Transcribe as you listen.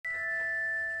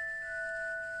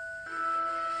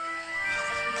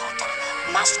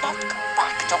must not go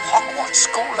back to Hogwarts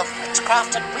School of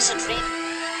Witchcraft and Wizardry.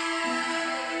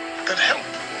 That help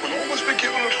will always be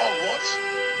given at Hogwarts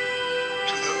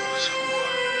to those who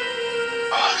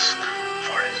ask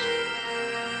for it.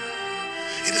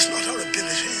 It is not our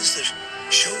abilities that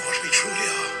show what we truly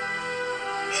are.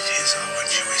 It is our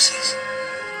choices.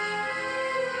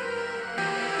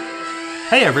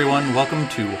 Hey everyone, welcome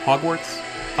to Hogwarts,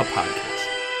 a podcast.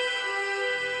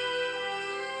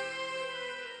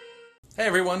 Hey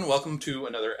everyone, welcome to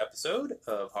another episode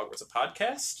of Hogwarts, a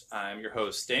podcast. I'm your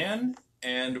host, Dan,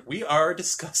 and we are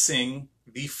discussing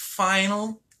the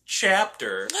final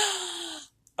chapter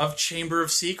of Chamber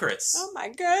of Secrets. Oh my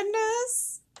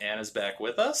goodness. Anna's back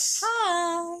with us.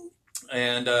 Hi.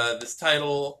 And this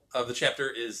title of the chapter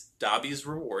is Dobby's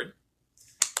Reward.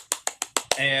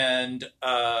 And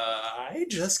I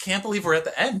just can't believe we're at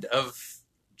the end of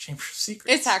Chamber of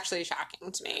Secrets. It's actually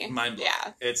shocking to me. Mind-blowing.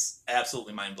 Yeah. It's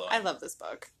absolutely mind-blowing. I love this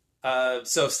book.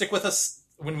 So stick with us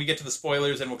when we get to the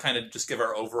spoilers, and we'll kind of just give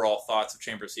our overall thoughts of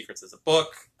Chamber of Secrets as a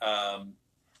book,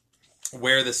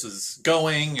 where this was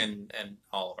going, and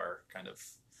all of our kind of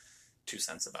 2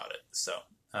 cents about it. So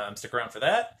stick around for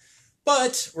that.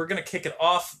 But we're going to kick it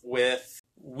off with,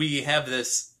 we have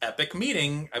this epic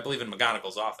meeting, I believe, in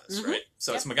McGonagall's office, right?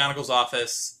 So It's McGonagall's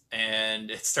office,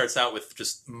 and it starts out with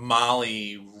just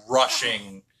Molly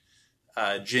rushing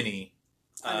Ginny.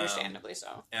 Understandably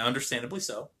so. And understandably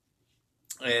so.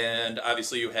 And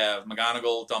obviously you have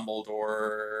McGonagall,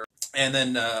 Dumbledore, and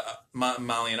then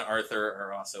Molly and Arthur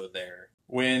are also there.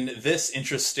 When this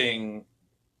interesting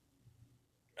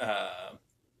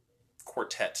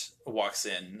quartet walks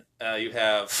in, you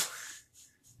have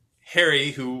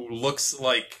Harry, who looks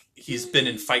like he's been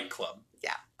in Fight Club.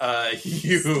 Yeah.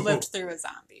 Lived through a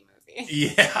zombie movie.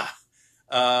 Yeah.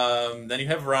 Then you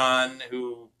have Ron,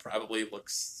 who probably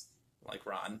looks like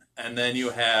Ron. And then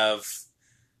you have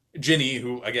Ginny,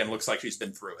 who, again, looks like she's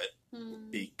been through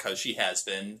it. Because she has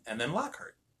been. And then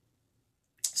Lockhart.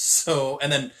 So,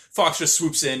 and then Fawkes just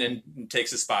swoops in and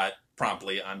takes his spot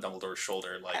promptly on Dumbledore's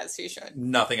shoulder. Like, as he should.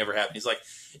 Nothing ever happened. He's like,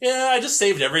 yeah, I just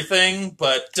saved everything,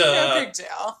 but no big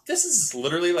deal. This is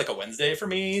literally like a Wednesday for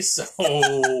me, so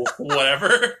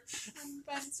whatever.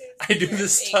 I do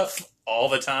this stuff all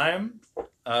the time,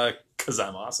 because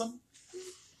I'm awesome.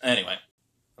 Anyway,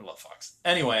 I love Fawkes.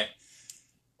 Anyway,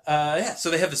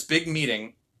 so they have this big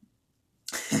meeting,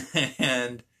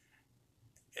 and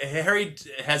Harry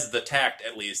has the tact,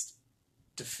 at least,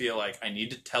 to feel like, I need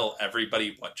to tell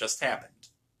everybody what just happened,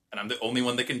 and I'm the only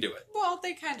one that can do it. Well,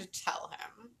 they kind of tell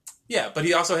him. Yeah, but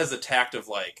he also has the tact of,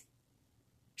 like,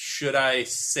 should I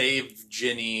save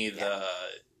Ginny the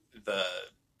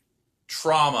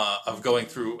trauma of going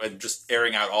through and just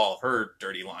airing out all of her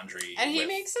dirty laundry? And he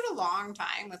makes it a long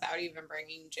time without even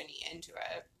bringing Ginny into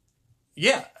it.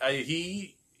 Yeah,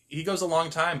 he goes a long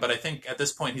time, but I think at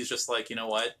this point he's just like, you know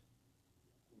what?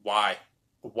 Why?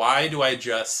 Why do I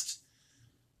just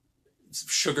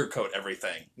sugarcoat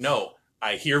everything? No,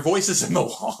 I hear voices in the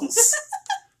walls.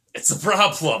 It's a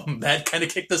problem. That kind of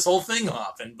kicked this whole thing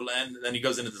off. And then he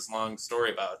goes into this long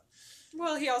story about...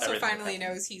 Well, he also finally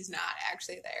knows he's not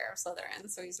actually the heir of Slytherin,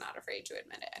 so he's not afraid to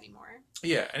admit it anymore.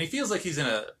 Yeah, and he feels like he's in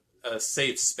a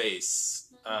safe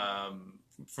space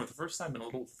for the first time in a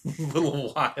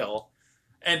little while.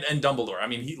 And Dumbledore, I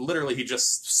mean, he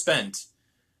just spent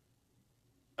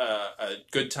a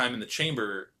good time in the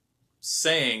chamber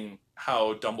saying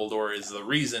how Dumbledore is the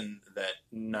reason that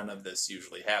none of this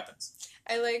usually happens.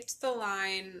 I liked the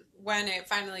line when it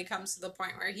finally comes to the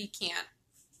point where he can't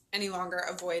any longer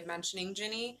avoid mentioning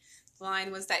Ginny. The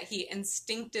line was that he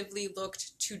instinctively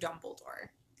looked to Dumbledore.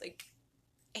 Like,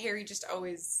 Harry just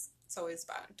always, it's always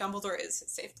about Dumbledore is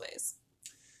his safe place.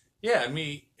 Yeah, and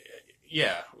we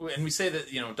say that,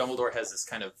 Dumbledore has this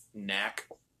kind of knack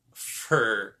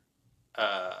for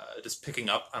just picking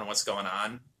up on what's going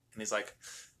on, and he's like,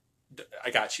 I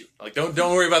got you. Like, don't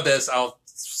worry about this. I'll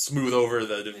smooth over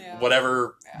the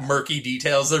whatever murky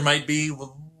details there might be.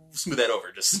 We'll smooth that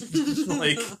over. Just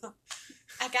like,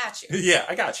 I got you. Yeah,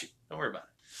 I got you. Don't worry about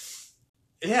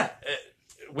it. Yeah,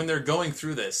 when they're going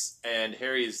through this and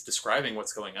Harry's describing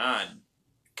what's going on,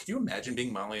 could you imagine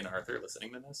being Molly and Arthur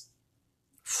listening to this?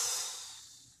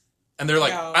 And they're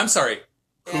like, I'm sorry,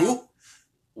 who?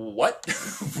 What?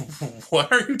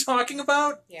 What are you talking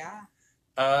about? Yeah.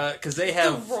 Because they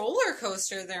have... The roller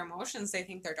coaster of their emotions. They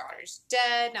think their daughter's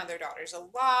dead. Now their daughter's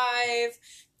alive.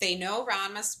 They know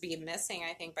Ron must be missing.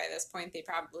 I think by this point they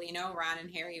probably know Ron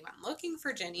and Harry went looking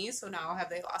for Ginny. So now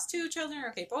have they lost 2 children?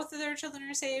 Okay, both of their children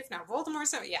are safe. Now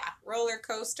Voldemort's... Yeah, roller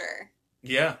coaster.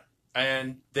 Yeah.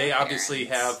 And they obviously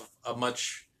have a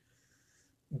much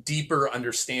deeper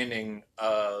understanding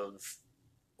of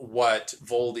what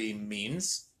Voldy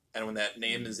means, and when that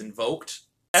name is invoked.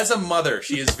 As a mother,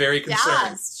 she is very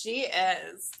concerned. Yes, she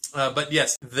is. But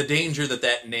yes, the danger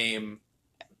that name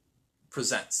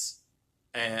presents.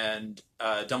 And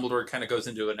Dumbledore kind of goes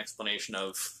into an explanation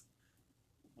of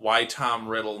why Tom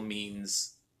Riddle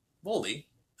means Voldy.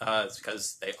 It's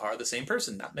because they are the same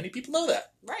person. Not many people know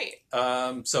that.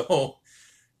 Right. So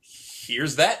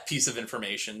here's that piece of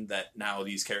information that now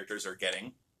these characters are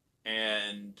getting.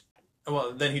 And,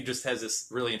 well, then he just has this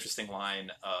really interesting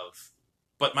line of,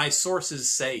 but my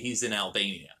sources say he's in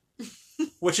Albania.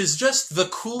 Which is just the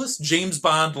coolest James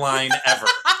Bond line ever.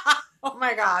 Oh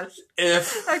my gosh.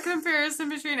 A comparison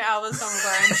between Albus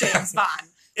Dumbledore and James Bond.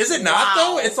 Is it not,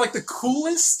 though? It's like the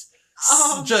coolest,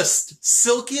 just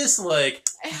silkiest, like,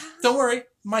 don't worry,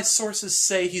 my sources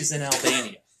say he's in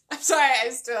Albania. I'm sorry, I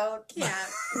still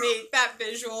can't make that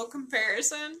visual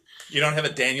comparison. You don't have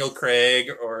a Daniel Craig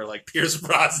or, like, Pierce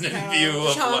Brosnan view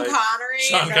of, Sean like... Connery.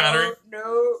 Sean Connery.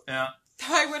 No. Yeah.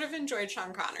 I would have enjoyed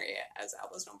Sean Connery as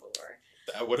Albus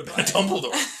Dumbledore. That would have been a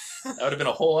Dumbledore. That would have been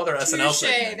a whole other SNL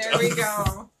segment. There we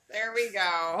go. There we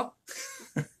go.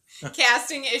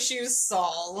 Casting issues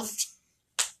solved.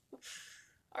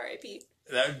 R.I.P.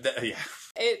 Yeah.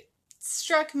 It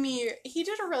struck me, he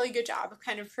did a really good job of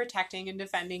kind of protecting and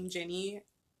defending Ginny,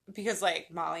 because, like,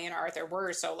 Molly and Arthur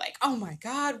were so like, oh my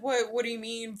god, what do you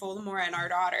mean, Voldemort and our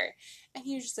daughter? And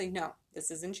he was just like, no,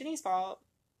 this isn't Ginny's fault.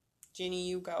 Ginny,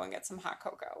 you go and get some hot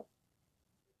cocoa.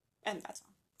 And that's all.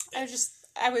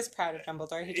 I was proud of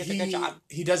Dumbledore. He did a good job.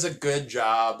 He does a good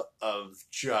job of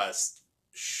just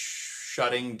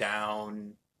shutting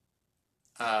down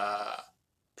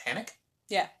panic.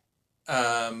 Yeah.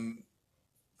 And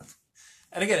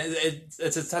again,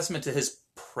 it's a testament to his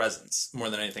presence more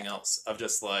than anything else, of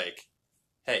just like,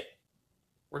 hey,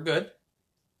 we're good.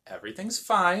 Everything's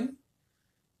fine.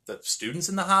 The students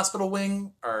in the hospital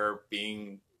wing are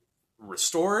being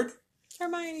restored.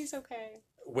 Hermione's okay.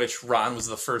 Which Ron was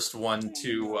the first one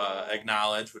to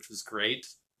acknowledge, which was great.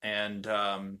 And,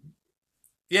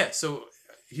 yeah, so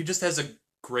he just has a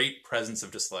great presence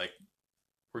of just like,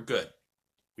 we're good.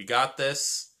 We got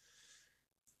this.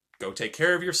 Go take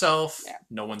care of yourself. Yeah.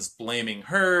 No one's blaming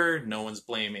her. No one's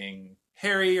blaming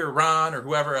Harry or Ron or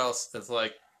whoever else. It's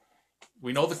like,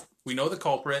 we know the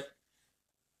culprit.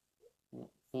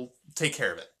 We'll take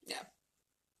care of it. Yeah.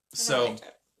 So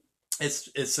it's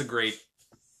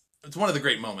one of the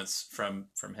great moments from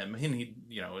him. And he,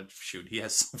 he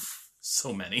has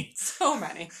so many. So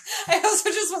many. I also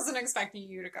just wasn't expecting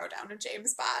you to go down to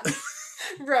James Bond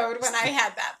road when I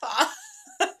had that thought.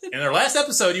 In our last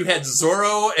episode, you had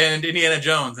Zorro and Indiana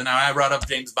Jones, and now I brought up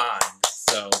James Bond.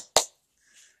 So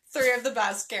 3 of the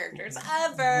best characters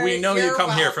ever. We know you come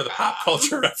welcome. here for the pop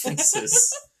culture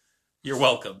references. You're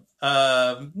welcome.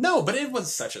 No, but it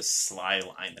was such a sly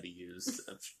line that he used.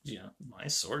 My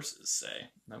sources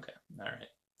say. Okay, all right.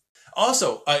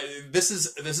 Also, this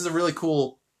is a really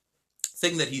cool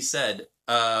thing that he said.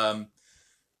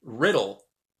 Riddle,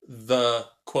 the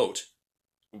quote,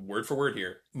 word for word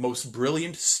here, most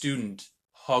brilliant student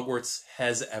Hogwarts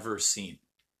has ever seen.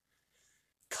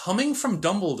 Coming from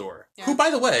Dumbledore, who, by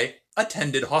the way,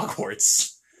 attended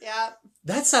Hogwarts. Yeah.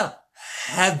 That's a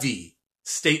heavy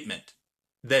statement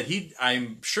that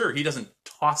I'm sure he doesn't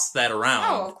toss that around.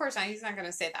 Oh, of course not. He's not going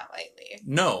to say that lightly.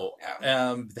 No.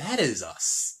 Oh. That is a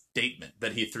statement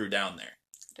that he threw down there.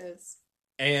 It is.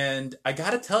 And I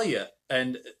gotta tell you,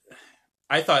 and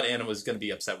I thought Anna was going to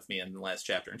be upset with me in the last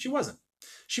chapter, and she wasn't.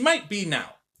 She might be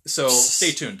now, so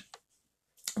stay tuned.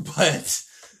 But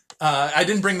I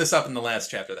didn't bring this up in the last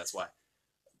chapter, that's why.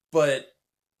 But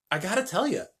I gotta tell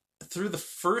you, through the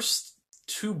first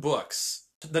 2 books,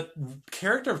 the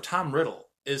character of Tom Riddle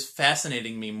is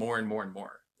fascinating me more and more and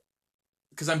more.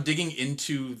 Because I'm digging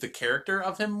into the character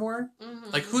of him more.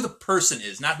 Mm-hmm. Like, who the person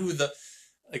is, not who the...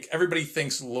 Like, everybody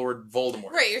thinks Lord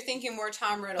Voldemort. Right, you're thinking more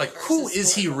Tom Riddle. Like, who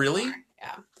is he really?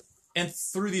 Yeah. And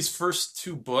through these first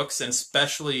 2 books, and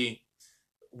especially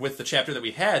with the chapter that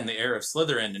we had in the Heir of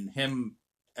Slytherin, and him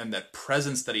and that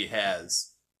presence that he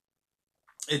has,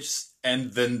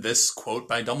 and then this quote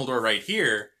by Dumbledore right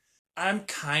here, I'm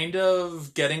kind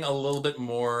of getting a little bit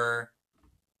more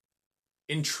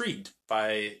intrigued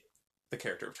by the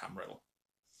character of Tom Riddle.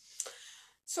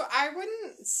 So I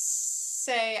wouldn't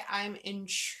say I'm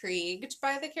intrigued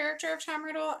by the character of Tom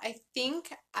Riddle. I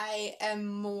think I am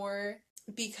more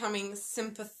becoming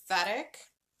sympathetic.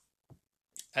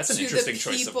 That's an interesting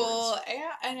choice of words.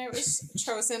 Yeah, and it was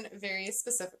chosen very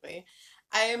specifically.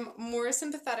 I am more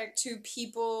sympathetic to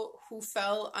people who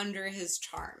fell under his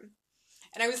charm.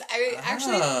 And I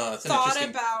actually thought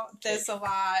about this a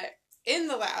lot in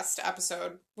the last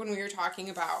episode when we were talking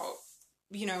about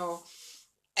you know,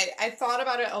 I thought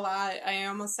about it a lot. I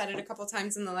almost said it a couple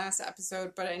times in the last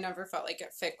episode, but I never felt like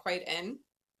it fit quite in.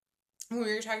 When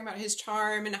we were talking about his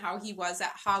charm and how he was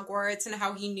at Hogwarts and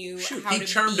how he knew how he to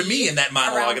charmed be me in that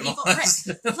monologue. around people.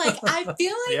 Right. Like, I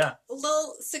feel like Yeah.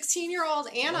 little 16-year-old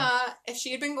Anna, if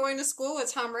she had been going to school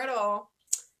with Tom Riddle,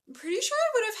 I'm pretty sure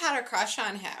I would have had a crush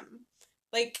on him.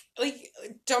 Like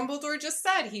Dumbledore just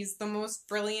said, he's the most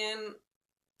brilliant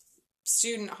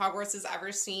student Hogwarts has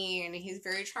ever seen. He's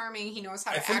very charming. He knows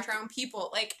how to act around people.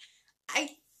 Like,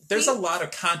 there's a lot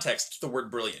of context to the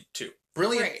word brilliant, too.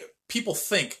 Brilliant, Right. people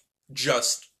think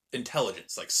just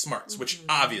intelligence, like smarts, which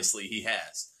obviously he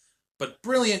has. But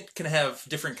brilliant can have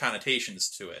different connotations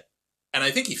to it. And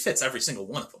I think he fits every single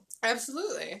one of them.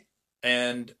 Absolutely.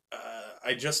 And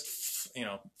I just,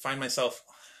 find myself,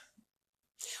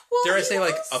 Well, dare I say,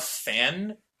 like, almost- a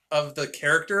fan of the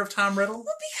character of Tom Riddle? Well,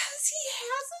 because he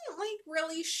hasn't, like,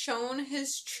 really shown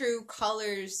his true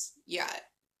colors yet.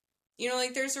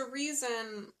 There's a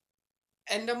reason,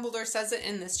 and Dumbledore says it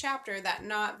in this chapter, that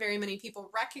not very many people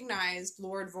recognized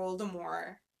Lord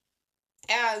Voldemort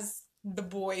as the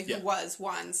boy who was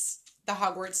once the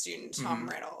Hogwarts student, Tom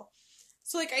Riddle.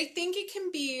 So, I think it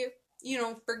can be,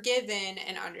 forgiven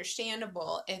and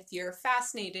understandable if you're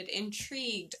fascinated,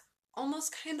 intrigued,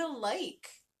 almost kind of like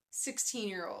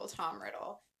 16-year-old Tom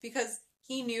Riddle, because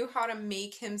he knew how to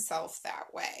make himself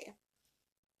that way.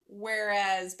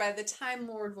 Whereas by the time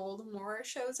Lord Voldemort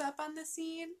shows up on the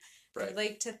scene, I'd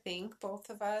like to think both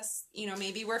of us,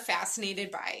 maybe we're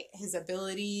fascinated by his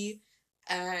ability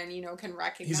and, can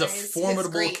recognize He's a formidable his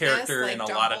greatness, character like in a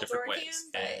lot of Dumbledore different ways.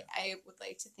 can, but I would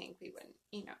like to think we wouldn't,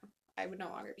 I would no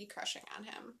longer be crushing on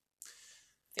him.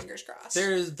 Fingers crossed.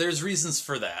 There's reasons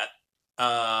for that,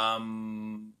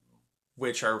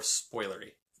 which are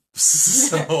spoilery.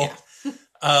 So,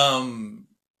 and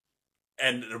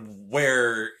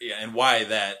why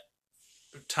that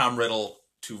Tom Riddle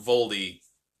to Voldy,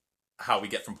 how we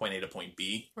get from point A to point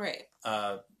B, right,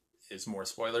 is more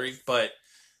spoilery. But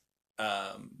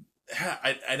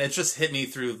and it just hit me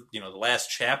through the last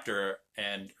chapter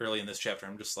and early in this chapter.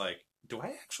 I'm just like, do I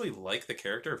actually like the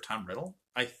character of Tom Riddle?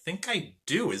 I think I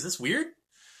do. Is this weird?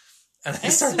 And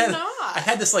I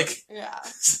had this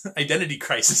identity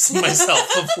crisis in myself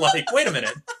of like, wait a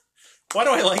minute, why do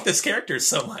I like this character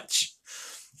so much?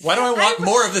 Why do I want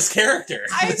more of this character?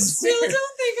 I still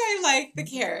don't think I like the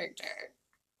character.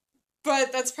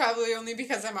 But that's probably only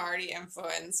because I'm already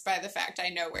influenced by the fact I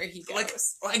know where he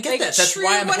goes. I get that. That's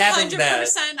why I'm having that.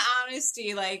 100%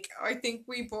 honesty. I think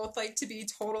we both like to be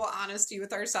total honesty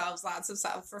with ourselves, lots of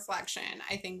self-reflection.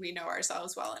 I think we know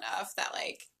ourselves well enough that,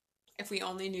 if we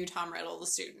only knew Tom Riddle, the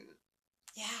student,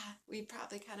 we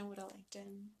probably kind of would have liked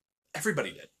him.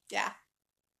 Everybody did. Yeah.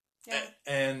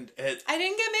 And I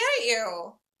didn't get mad at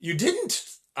you. You didn't.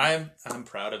 I'm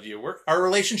proud of you. Our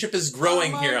relationship is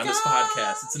growing here on this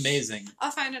podcast. It's amazing.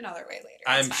 I'll find another way later.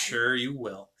 I'm sure you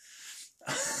will.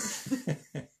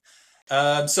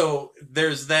 So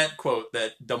there's that quote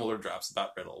that Dumbledore drops about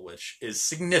Riddle, which is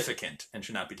significant and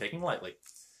should not be taken lightly.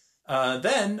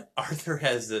 Then Arthur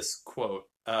has this quote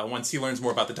once he learns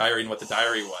more about the diary and what the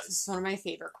diary was. It's one of my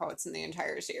favorite quotes in the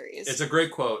entire series. It's a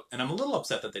great quote, and I'm a little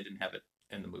upset that they didn't have it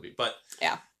in the movie, but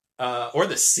yeah, or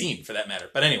the scene for that matter.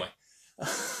 But anyway.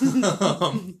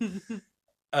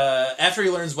 After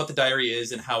he learns what the diary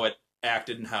is and how it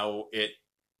acted and how it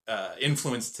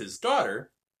influenced his daughter,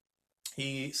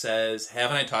 he says,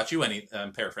 haven't I taught you any...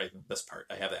 I'm paraphrasing this part.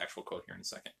 I have the actual quote here in a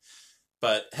second.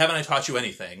 But haven't I taught you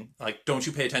anything? Don't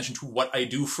you pay attention to what I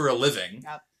do for a living?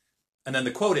 Yep. And then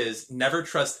the quote is, never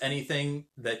trust anything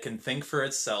that can think for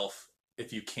itself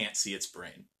if you can't see its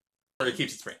brain. Or it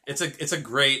keeps its brain. It's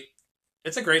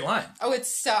a great line. Oh,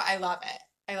 I love it.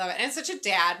 I love it. And it's such a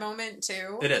dad moment,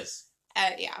 too. It is.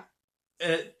 Yeah.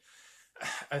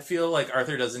 I feel like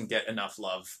Arthur doesn't get enough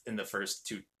love in the first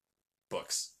two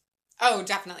books. Oh,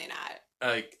 definitely not.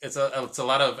 It's a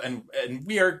lot of, and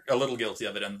we are a little guilty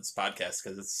of it on this podcast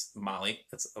because it's Molly.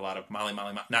 It's a lot of Molly,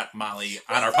 not Molly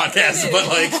on our podcast, but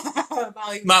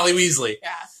Molly Weasley.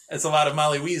 Yeah. It's a lot of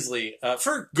Molly Weasley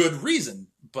for good reason,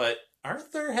 but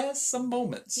Arthur has some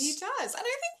moments. He does. And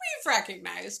I think we've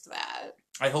recognized that.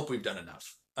 I hope we've done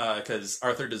enough because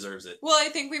Arthur deserves it. Well, I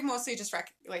think we've mostly just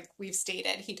we've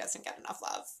stated he doesn't get enough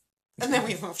love, and then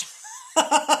we've moved on.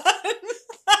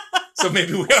 So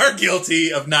maybe we are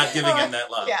guilty of not giving him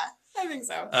that love. Yeah, I think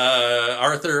so.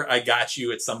 Arthur, I got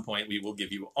you. At some point, we will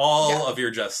give you all of your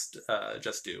just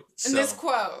due. So. And this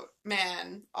quote,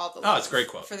 man, all the love it's a great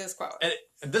quote for this quote.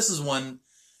 And this is one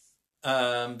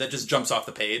that just jumps off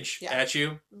the page at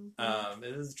you. Mm-hmm.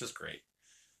 It is just great.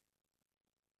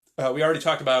 We already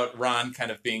talked about Ron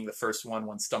kind of being the first one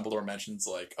once Dumbledore mentions,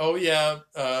 like, oh yeah,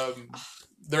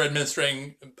 they're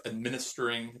administering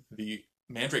the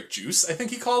Mandrake juice, I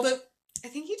think he called it. I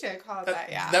think he did call it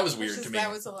that, yeah. That was weird to me. That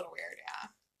was a little weird, yeah.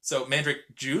 So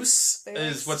Mandrake juice They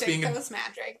is what's stick being... those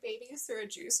Mandrake babies through a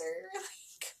juicer.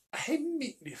 I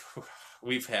mean,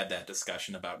 we've had that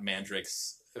discussion about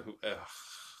Mandrakes.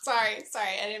 Sorry,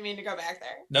 I didn't mean to go back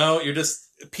there. No, you're just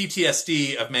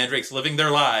PTSD of Mandrakes living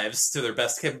their lives to their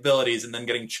best capabilities and then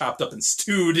getting chopped up and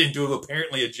stewed into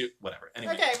apparently a juice. Whatever.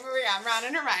 Anyway. Okay, moving on. Ron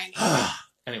and Hermione.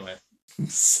 Anyway.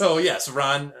 So, yes,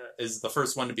 Ron is the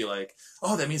first one to be like,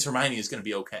 oh, that means Hermione is going to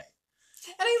be okay.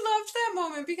 And I loved that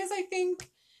moment because I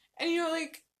think, and you know,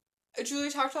 like,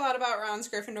 Julie talked a lot about Ron's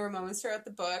Gryffindor moments throughout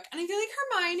the book, and I feel like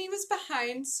Hermione was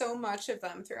behind so much of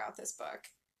them throughout this book.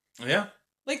 Yeah.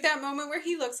 Like that moment where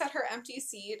he looks at her empty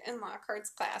seat in Lockhart's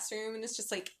classroom, and it's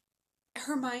just like,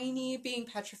 Hermione being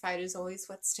petrified is always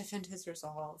what stiffened his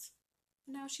resolve.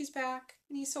 And now she's back,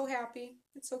 and he's so happy.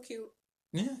 It's so cute.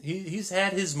 Yeah, he's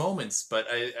had his moments, but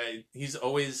he's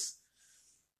always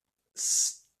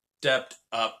stepped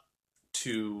up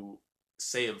to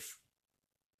save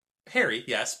Harry,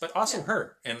 yes, but also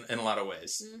her in a lot of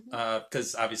ways.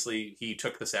 Because obviously he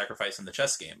took the sacrifice in the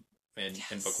chess game in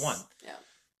book 1.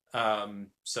 Yeah.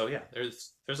 So yeah,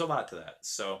 there's a lot to that.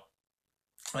 So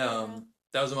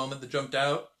that was a moment that jumped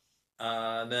out.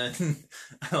 Then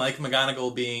I like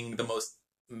McGonagall being the most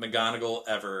McGonagall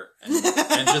ever,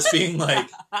 and just being like,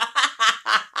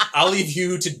 I'll leave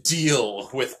you to deal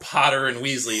with Potter and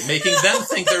Weasley, making them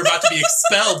think they're about to be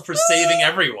expelled for saving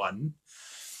everyone.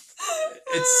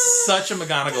 It's such a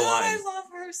McGonagall line. I love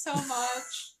her so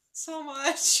much. So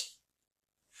much.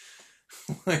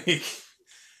 Like,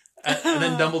 and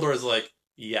then Dumbledore's like,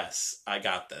 yes, I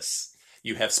got this.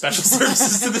 You have special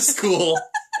services to the school,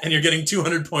 and you're getting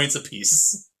 200 points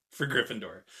apiece for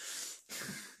Gryffindor.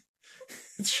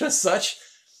 It's just such...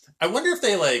 I wonder if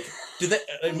they, like...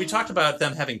 And we talked about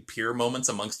them having peer moments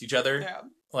amongst each other. Yeah.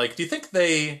 Like, do you think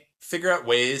they figure out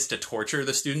ways to torture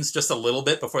the students just a little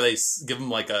bit before they give them,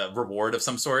 like, a reward of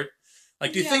some sort?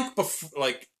 Like, do you think,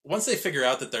 once they figure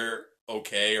out that they're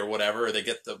okay or whatever, or they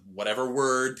get the whatever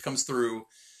word comes through,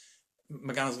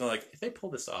 McGonagall's going to like, if they pull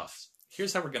this off,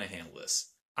 here's how we're going to handle this.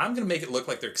 I'm going to make it look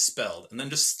like they're expelled, and then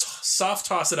just soft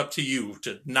toss it up to you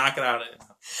to knock it out.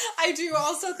 I do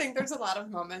also think there's a lot of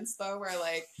moments, though, where,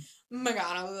 like,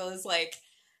 McGonagall is, like,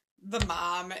 the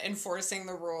mom enforcing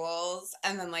the rules,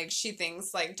 and then, like, she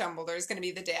thinks, like, Dumbledore's gonna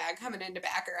be the dad coming in to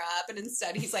back her up, and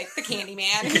instead he's, like, the candy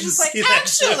man, and he's just like,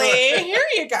 actually, here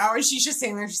you go, and she's just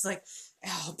sitting there, she's like,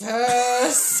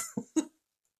 Albus.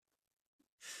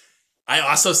 I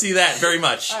also see that very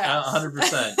much,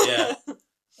 100%, yeah.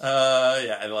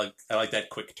 Yeah, I like that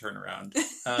quick turnaround.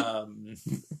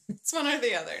 It's one or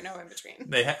the other, no in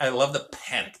between. I love the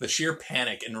panic, the sheer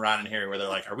panic in Ron and Harry, where they're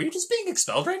like, "Are we just being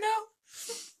expelled right now?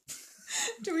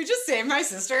 Do we just save my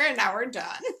sister and now we're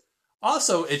done?"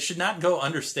 Also, it should not go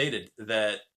understated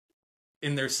that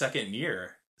in their second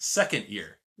year,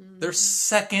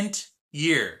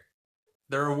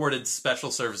 they're awarded special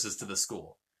services to the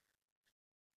school.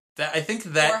 I think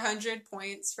that 400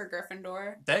 points for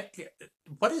Gryffindor.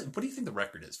 What do you think the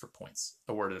record is for points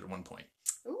awarded at one point?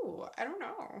 Ooh, I don't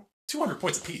know. 200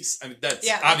 points apiece. I mean, that's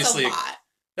obviously a lot.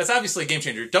 That's obviously a game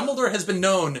changer. Dumbledore has been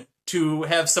known to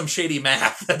have some shady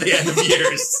math at the end of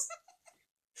years.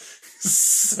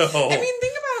 So I mean,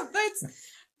 think about that's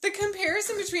the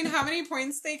comparison between how many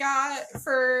points they got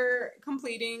for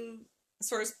completing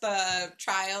the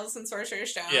trials in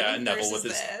Sorcerer's Stone. Yeah, and Neville with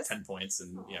his this. 10 points,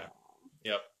 and yeah,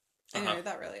 yep. Anyway,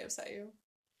 that really upset you.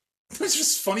 It's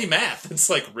just funny math. It's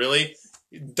like, really?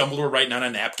 Dumbledore writing on a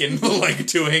napkin, like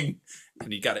doing,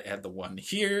 and you got to add the 1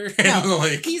 here. And no,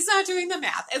 like, he's not doing the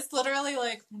math. It's literally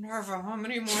like, Minerva, how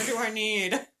many more do I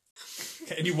need?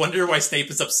 And you wonder why Snape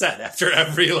is upset after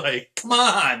every, like, come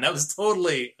on, that was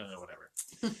totally, whatever.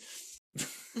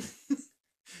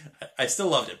 I still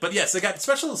loved it. But yes, they got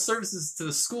special services to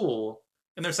the school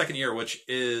in their second year, which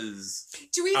is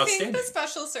Do we think the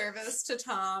special service to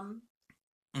Tom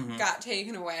got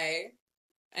taken away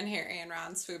and Harry and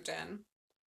Ron swooped in?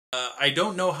 I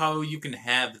don't know how you can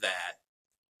have that.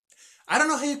 I don't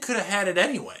know how you could have had it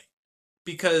anyway.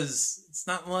 Because it's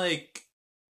not like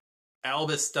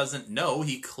Albus doesn't know.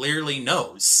 He clearly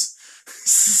knows.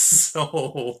 So...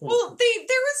 Well, there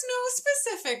was no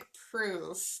specific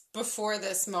proof before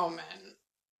this moment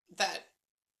that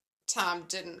Tom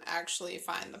didn't actually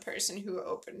find the person who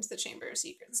opened the Chamber of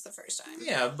Secrets the first time.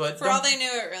 Yeah, but... For all they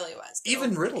knew, it really was.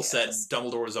 Even Riddle said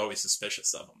Dumbledore was always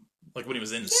suspicious of him. Like, when he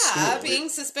was in school. Yeah, being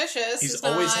suspicious he's is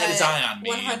always not had his eye on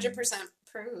me. 100%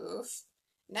 proof.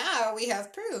 Now we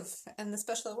have proof, and the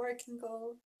special award can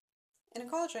go in a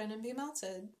cauldron and be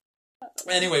melted.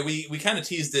 Anyway, we kind of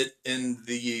teased it in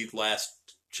the last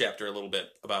chapter a little bit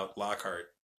about Lockhart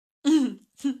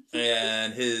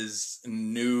and his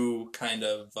new kind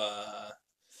of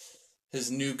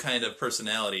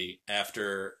personality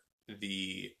after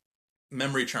the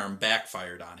memory charm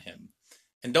backfired on him.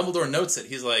 And Dumbledore notes it.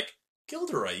 He's like,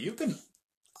 Gilderoy, you've been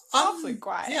Awfully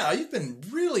quiet. Yeah, you've been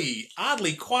really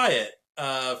oddly quiet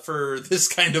for this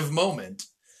kind of moment.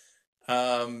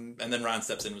 And then Ron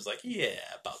steps in and was like, yeah,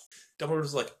 about...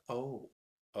 Dumbledore's like, oh,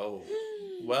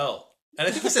 well. And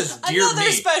I think he says, dear Another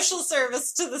me. special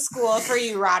service to the school for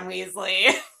you, Ron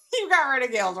Weasley. You got rid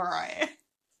of Gilderoy.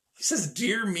 He says,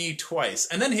 dear me, twice.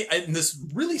 And then in this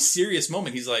really serious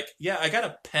moment, he's like, yeah, I got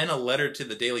to pen a letter to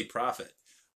the Daily Prophet.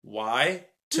 Why?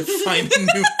 To find a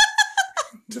new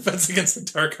Defense Against the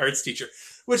Dark Arts teacher.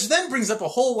 Which then brings up a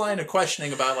whole line of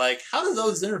questioning about, like, how do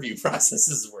those interview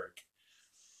processes work?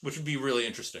 Which would be really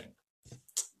interesting. I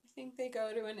think they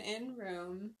go to an inn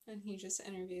room, and he just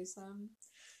interviews them.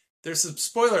 There's some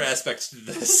spoiler aspects to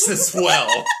this as well.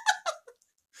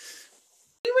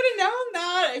 You would have known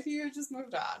that if you had just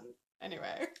moved on.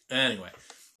 Anyway.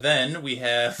 Then we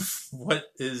have what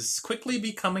is quickly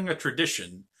becoming a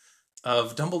tradition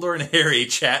of Dumbledore and Harry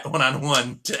chat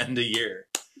one-on-one to end a year.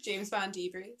 James Bond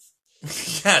debrief.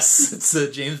 Yes, it's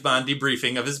a James Bond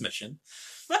debriefing of his mission.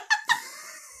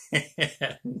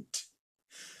 And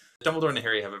Dumbledore and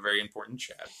Harry have a very important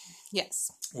chat.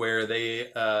 Yes. Where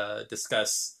they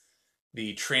discuss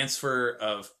the transfer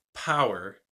of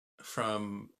power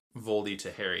from Voldy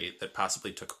to Harry that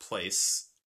possibly took place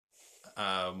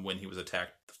when he was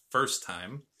attacked the first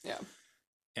time. Yeah.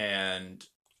 And...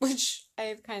 Which I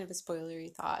have kind of a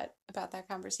spoilery thought about that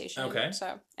conversation. Okay.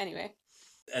 So, anyway.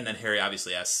 And then Harry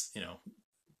obviously asks,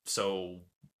 so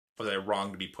was I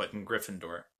wrong to be put in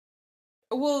Gryffindor?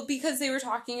 Well, because they were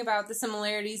talking about the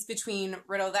similarities between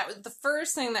Riddle. That was the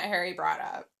first thing that Harry brought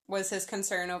up, was his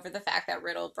concern over the fact that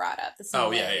Riddle brought up the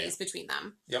similarities between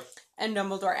them. Yep. And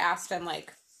Dumbledore asked him,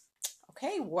 like,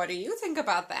 okay, what do you think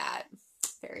about that?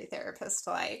 Very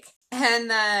therapist-like. And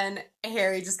then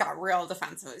Harry just got real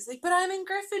defensive. He's like, but I'm in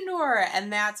Gryffindor.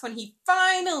 And that's when he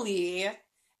finally,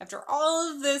 after all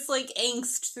of this, like,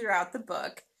 angst throughout the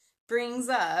book, brings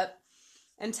up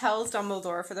and tells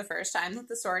Dumbledore for the first time that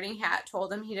the Sorting Hat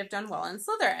told him he'd have done well in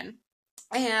Slytherin.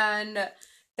 And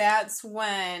that's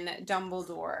when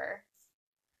Dumbledore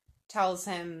tells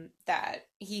him that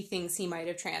he thinks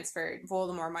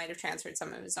Voldemort might have transferred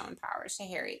some of his own powers to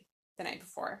Harry the night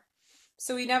before.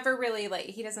 So he never really,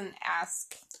 he doesn't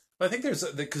ask. I think there's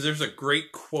a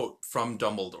great quote from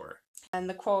Dumbledore. And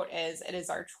the quote is, "It is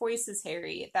our choices,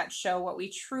 Harry, that show what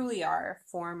we truly are,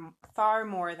 far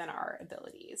more than our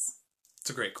abilities."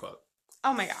 It's a great quote.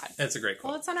 Oh my god. It's a great quote.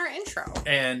 Well, it's on our intro.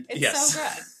 And it's yes. so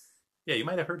good. Yeah, you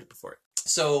might have heard it before.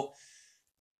 So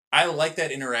I like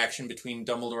that interaction between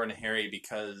Dumbledore and Harry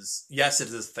because, yes, it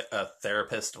is a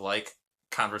therapist-like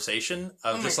conversation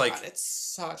of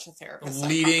it's such a therapist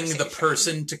leading the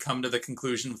person to come to the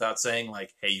conclusion without saying,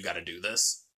 like, hey, you got to do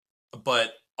this.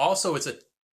 But also it's a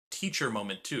teacher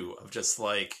moment, too, of just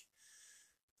like,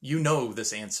 you know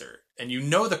this answer and you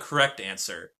know the correct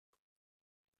answer.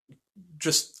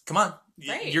 Just come on.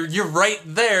 Right. You're right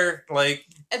there. Like,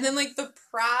 and then the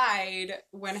pride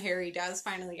when Harry does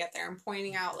finally get there and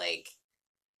pointing out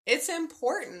it's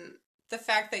important, the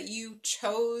fact that you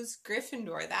chose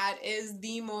Gryffindor. That is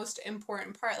the most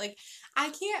important part. I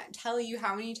can't tell you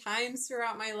how many times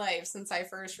throughout my life since I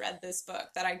first read this book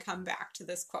that I come back to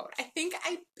this quote. I think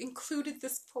I included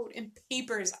this quote in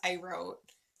papers I wrote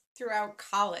throughout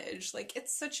college.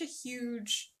 It's such a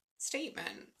huge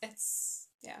statement.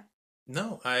 Yeah.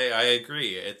 No, I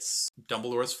agree.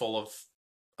 Dumbledore's full of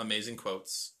amazing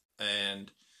quotes,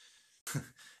 and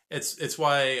it's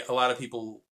why a lot of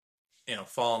people,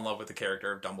 fall in love with the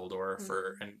character of Dumbledore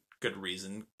for a good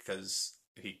reason, because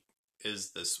he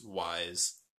is this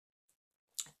wise,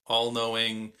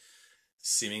 all-knowing,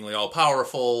 seemingly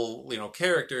all-powerful,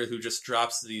 character who just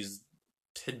drops these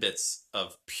tidbits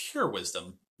of pure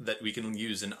wisdom that we can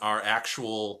use in our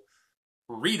actual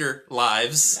reader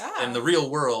lives in the real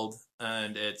world.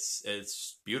 And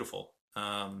it's beautiful.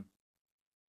 And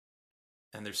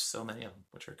there's so many of them,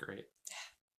 which are great.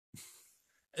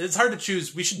 It's hard to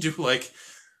choose. We should do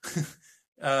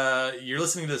you're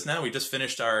listening to this now. We just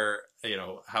finished our,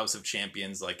 House of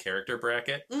Champions, character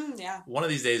bracket. Yeah. One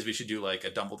of these days we should do a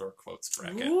Dumbledore quotes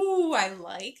bracket. Ooh, I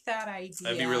like that idea.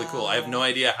 That'd be really cool. I have no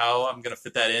idea how I'm going to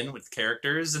fit that in with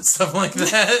characters and stuff like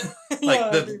that.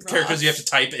 The characters you have to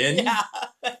type in. Yeah,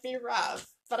 that'd be rough.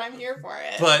 But I'm here for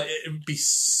it. But it would be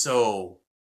so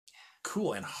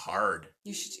Cool and hard.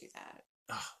 You should do that.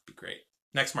 Oh, it'd be great.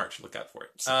 Next March, look out for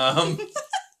it.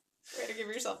 Way to give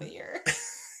yourself a year.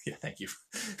 Yeah, thank you.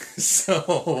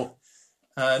 So,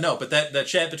 no, but that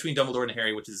chat between Dumbledore and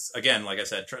Harry, which is, again, like I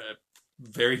said,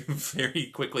 very,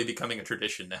 very quickly becoming a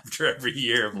tradition after every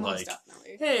year of Most like,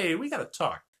 definitely. hey, we got to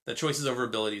talk. The choices over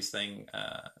abilities thing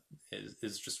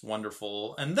is just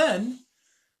wonderful. And then,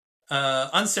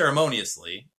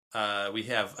 unceremoniously, we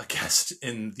have a guest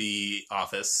in the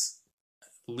office.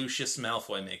 Lucius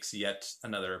Malfoy makes yet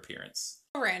another appearance.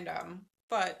 Random,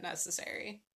 but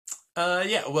necessary.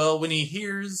 Yeah, well, when he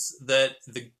hears that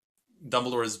the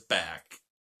Dumbledore is back,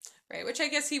 Right, which I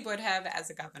guess he would have as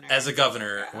a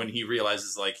governor. Yeah. when he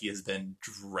realizes like he has been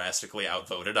drastically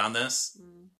outvoted on this,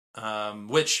 Mm.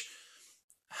 which,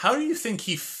 how do you think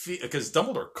he feels? Because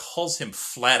Dumbledore calls him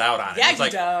flat out on it. Yeah, He's he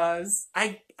like, does.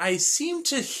 I seem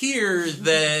to hear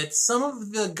that some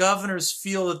of the governors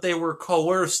feel that they were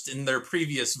coerced in their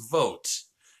previous vote,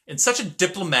 in such a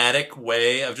diplomatic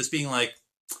way of just being like,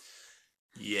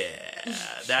 yeah,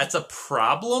 that's a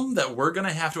problem that we're going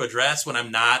to have to address when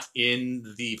I'm not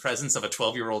in the presence of a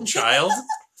 12-year-old child.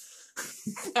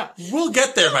 We'll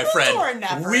get there, my friend. Dumbledore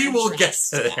never We will get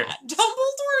addressed there. that.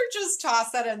 Dumbledore just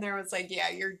tossed that in there and was like, yeah,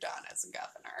 you're done as a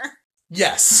governor.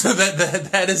 Yes,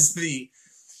 that is the...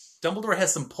 Dumbledore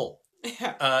has some pull.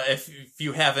 Yeah. If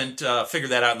you haven't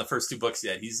figured that out in the first two books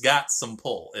yet, he's got some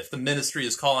pull. If the ministry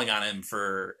is calling on him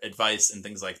for advice and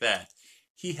things like that,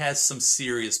 he has some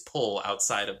serious pull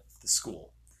outside of the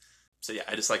school. So yeah,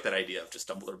 I just like that idea of just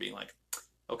Dumbledore being like,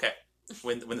 okay,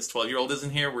 when this 12-year-old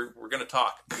isn't here, we're gonna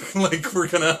talk. Like we're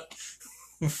gonna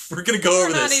go over this.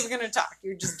 We're not even going to talk.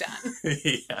 You're just done.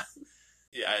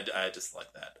 Yeah, I just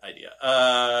like that idea.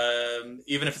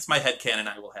 Even if it's my headcanon,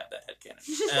 I will have that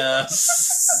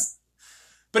headcanon.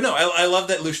 But no, I love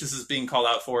that Lucius is being called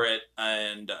out for it,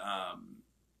 and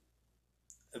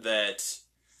that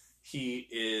he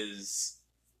is...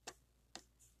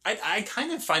 I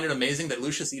kind of find it amazing that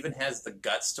Lucius even has the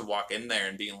guts to walk in there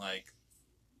and being like,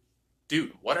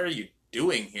 dude, what are you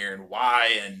doing here and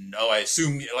why? And I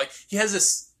assume... Like, he has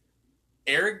this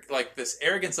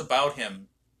arrogance about him.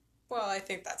 Well, I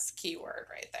think that's the key word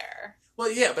right there.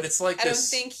 Well, yeah, but it's like I this...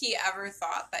 don't think he ever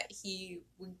thought that he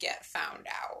would get found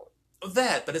out.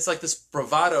 But it's like this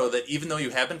bravado that even though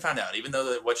you have been found out, even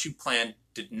though that what you planned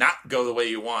did not go the way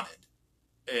you wanted,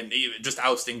 and even just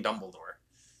ousting Dumbledore,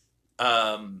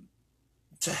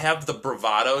 to have the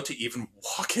bravado to even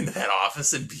walk into that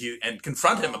office and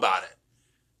confront him about it.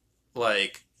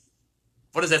 Like,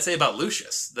 what does that say about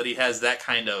Lucius? That he has that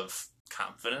kind of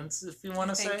confidence, if you want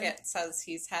to say? I think it says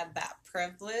he's had that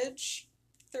privilege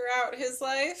throughout his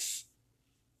life.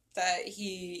 That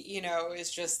he,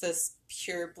 is just this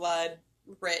pure blood,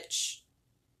 rich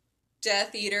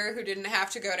Death Eater who didn't have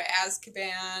to go to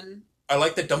Azkaban. I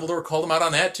like that Dumbledore called him out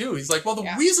on that, too. He's like, well, the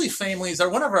Yeah. Weasley families are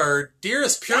one of our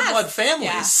dearest pure-blood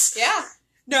families. Yeah.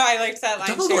 No, I liked that line,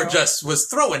 Dumbledore too. just was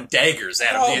throwing daggers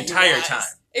at him the he entire was. time.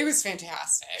 It was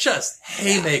fantastic. Just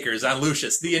haymakers on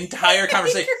Lucius the entire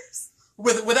conversation.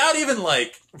 Without even,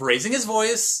 like, raising his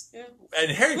voice. Yeah.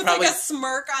 And Harry With probably... like a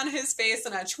smirk on his face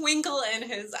and a twinkle in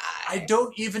his eye. I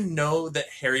don't even know that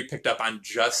Harry picked up on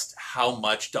just how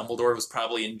much Dumbledore was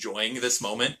probably enjoying this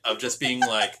moment of just being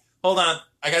like, hold on,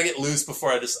 I gotta get loose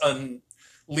before I just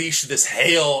unleash this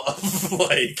hail of,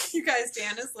 like... You guys,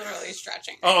 Dan is literally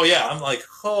stretching. Oh, yeah, I'm like,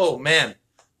 oh, man.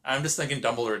 I'm just thinking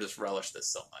Dumbledore just relished this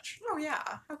so much. Oh, yeah.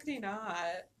 How could he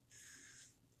not?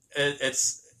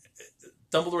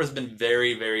 Dumbledore has been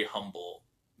very, very humble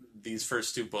these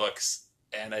first two books,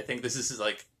 and I think this is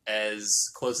like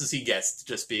as close as he gets to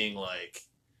just being like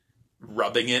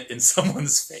rubbing it in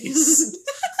someone's face.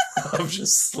 I'm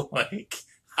just like,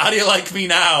 how do you like me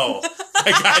now?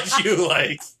 I got you,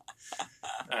 like,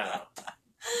 I don't know.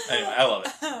 Anyway, I love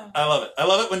it. I love it. I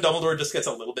love it when Dumbledore just gets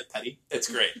a little bit petty.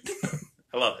 It's great.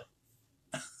 I love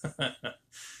it.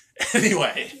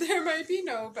 Anyway. There might be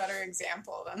no better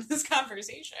example than this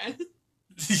conversation.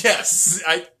 Yes,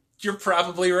 you're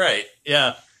probably right.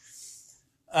 Yeah.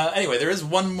 Anyway, there is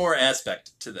one more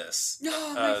aspect to this.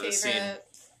 Oh, my favorite. Scene.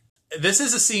 This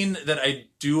is a scene that I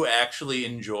do actually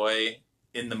enjoy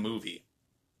in the movie.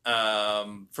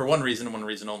 For one reason and one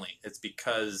reason only. It's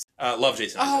because I love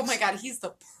Jason Oh Isaacs. my god, he's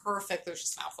the perfect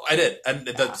Lucius Malfoy. I did. And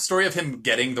the story of him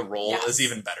getting the role Yes. is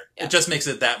even better. Yeah. It just makes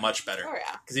it that much better. Oh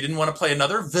yeah. Because he didn't want to play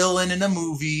another villain in a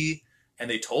movie, and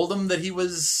they told him that he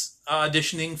was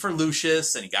auditioning for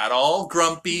Lucius, and he got all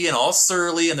grumpy and all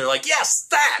surly, and they're like, yes,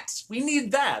 that! We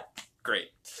need that! Great.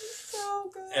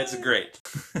 So good. It's great.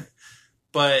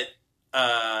 But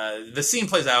the scene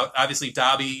plays out. Obviously,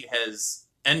 Dobby has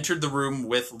entered the room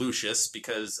with Lucius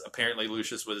because apparently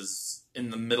Lucius was in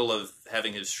the middle of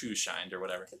having his shoes shined or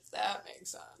whatever. That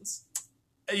makes sense.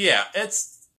 Yeah,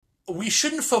 we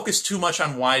shouldn't focus too much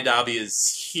on why Dobby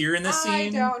is here in this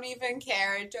scene. I don't even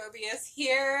care. Dobby is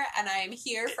here, and I am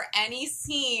here for any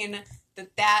scene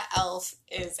that elf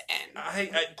is in.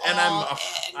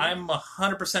 I'm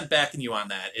 100% backing you on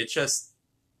that. It just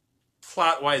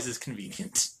plot-wise is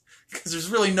convenient because there's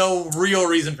really no real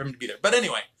reason for him to be there. But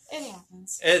anyway,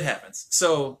 it happens.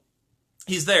 So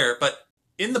he's there, but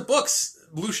in the books,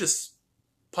 Lucius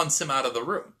punts him out of the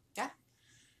room. Yeah,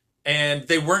 and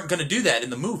they weren't going to do that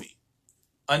in the movie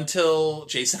until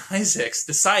Jason Isaacs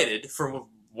decided, for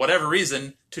whatever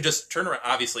reason, to just turn around.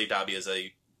 Obviously, Dobby is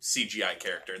a CGI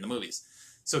character in the movies.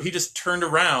 So he just turned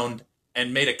around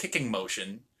and made a kicking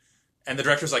motion, and the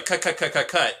director's like, cut.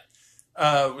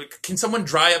 Can someone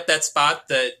dry up that spot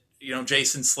that,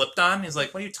 Jason slipped on? He's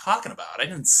like, what are you talking about? I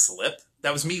didn't slip.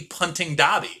 That was me punting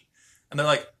Dobby. And they're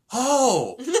like,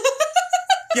 oh,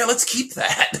 yeah, let's keep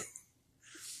that.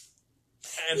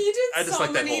 And he did I just so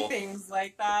like that many things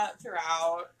like that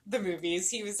throughout the movies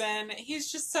he was in.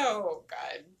 He's just so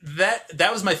good.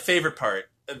 That was my favorite part.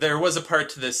 There was a part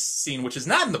to this scene which is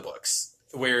not in the books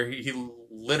where he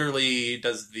literally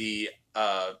does the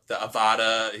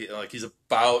Avada, he's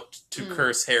about to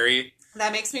curse Harry.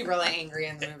 That makes me really angry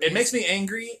in the movie. It makes me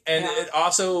angry, and it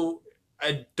also,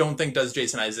 I don't think, does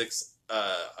Jason Isaacs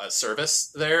a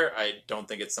service there. I don't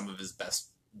think it's some of his best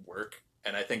work,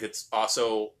 and I think it's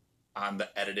also on the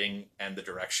editing and the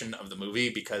direction of the movie,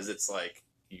 because it's like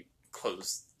you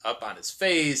close up on his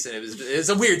face, and it's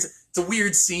a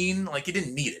weird scene. Like, you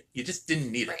didn't need it. You just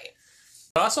didn't need it.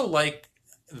 I also like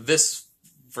this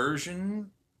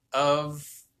version of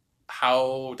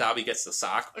how Dobby gets the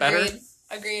sock better.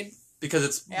 Agreed. Because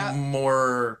it's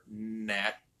more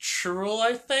natural,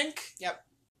 I think. Yep.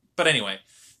 But anyway.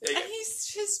 And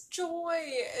his joy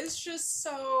is just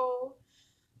so...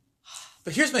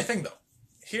 But here's my thing, though.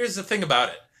 Here's the thing about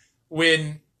it.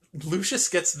 When Lucius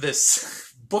gets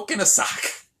this book in a sock,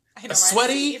 a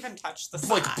sweaty, even touch the sock.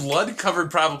 like blood-covered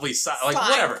probably sock, like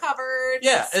whatever. Covered.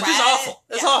 Yeah, it's just awful.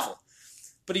 It's awful.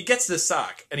 But he gets this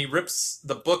sock, and he rips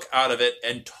the book out of it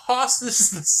and tosses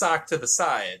the sock to the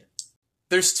side.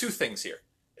 There's two things here.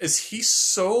 Is he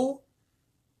so,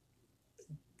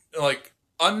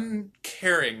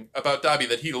 uncaring about Dobby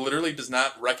that he literally does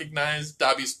not recognize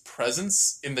Dobby's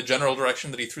presence in the general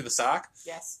direction that he threw the sock?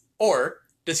 Yes. Or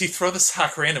does he throw the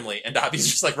sock randomly and Dobby's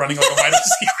just running like a wide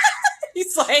receiver?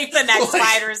 He's like the next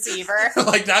wide receiver.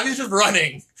 Like Dobby's just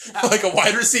running like a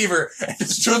wide receiver and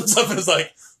just jumps up and is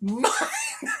like, mine!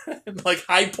 And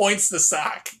high points the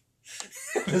sock.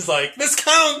 And is like, this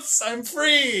counts! I'm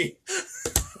free!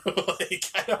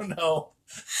 I don't know.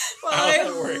 Well, I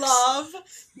love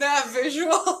that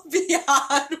visual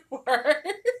beyond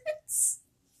words.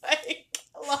 I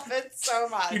love it so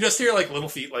much. You just hear little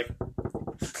feet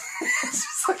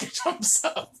it's just it jumps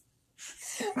up.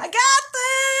 I got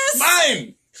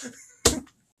this! Mine!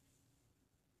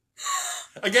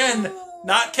 Again,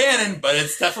 not canon, but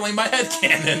it's definitely my head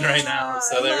canon right now.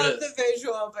 So there it is. I love the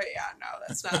visual, but no,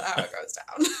 that's not how it goes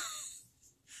down.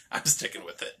 I'm sticking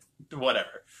with it.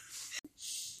 Whatever.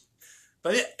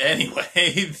 But yeah,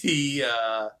 anyway,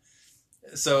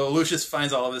 so Lucius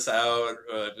finds all of this out,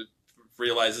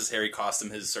 realizes Harry cost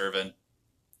him his servant,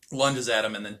 lunges at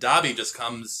him, and then Dobby just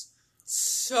comes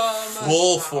so much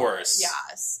full force.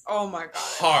 Yes. Oh my god.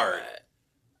 Hard.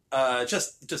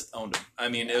 Just owned him. I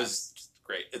mean, it was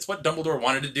great. It's what Dumbledore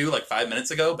wanted to do 5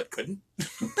 minutes ago, but couldn't. But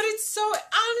it's so,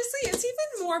 honestly, it's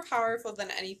even more powerful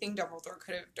than anything Dumbledore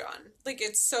could have done.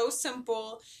 It's so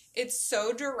simple. It's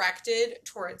so directed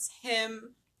towards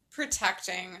him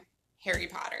protecting Harry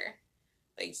Potter.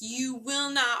 You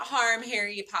will not harm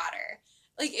Harry Potter.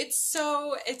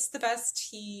 It's the best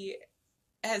he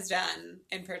has done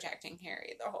in protecting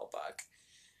Harry the whole book.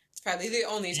 It's probably the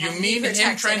only time. You mean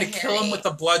him trying to kill him with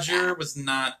the bludger was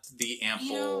not the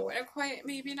ample...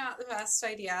 maybe not the best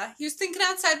idea. He was thinking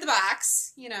outside the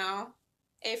box,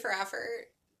 A for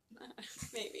effort.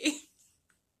 Maybe.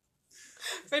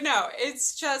 But no,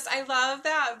 it's just, I love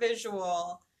that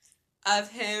visual of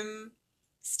him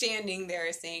standing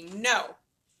there saying no.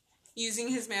 Using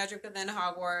his magic within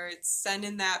Hogwarts,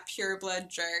 sending that pure blood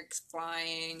jerk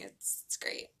flying. It's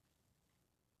great.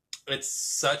 It's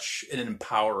such an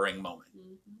empowering moment,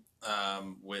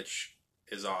 which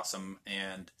is awesome.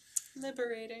 And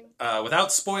liberating.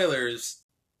 Without spoilers,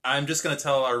 I'm just going to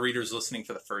tell our readers listening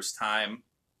for the first time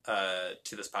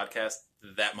to this podcast,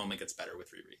 that moment gets better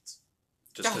with rereads.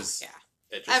 Just because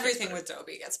everything with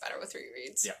Dobby gets better with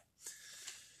rereads. Yeah.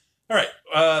 All right,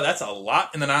 that's a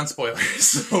lot in the non-spoilers.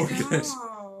 So we're gonna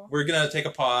we're going to take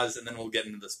a pause, and then we'll get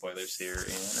into the spoilers here in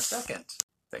a second.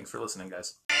 Thanks for listening,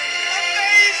 guys.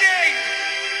 Amazing!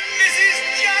 This is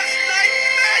just like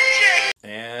magic!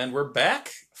 And we're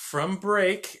back from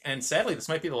break, and sadly, this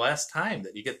might be the last time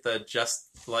that you get the Just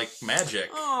Like Magic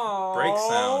Oh, break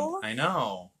sound. I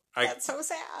know. That's so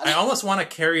sad. I almost want to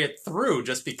carry it through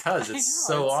just because I it's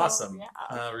know, so it's so- awesome.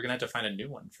 yeah. We're going to have to find a new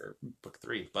one for book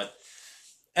 3. But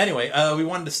anyway, we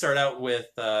wanted to start out with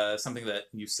something that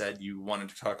you said you wanted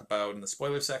to talk about in the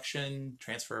spoiler section,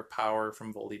 transfer of power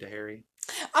from Voldy to Harry.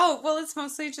 Oh, well, it's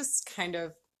mostly just kind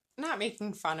of not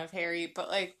making fun of Harry, but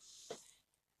like,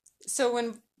 so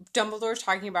when Dumbledore's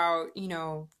talking about,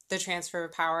 the transfer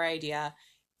of power idea,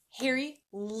 Harry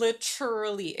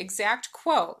literally, exact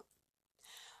quote,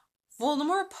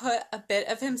 Voldemort put a bit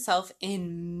of himself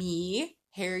in me,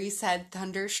 Harry said,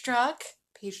 thunderstruck.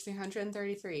 Page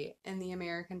 333 in the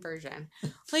American version.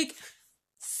 Like,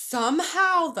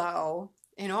 somehow, though,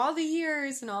 in all the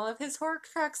years and all of his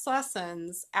Horcrux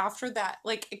lessons, after that,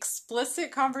 like,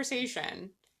 explicit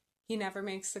conversation, he never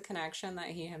makes the connection that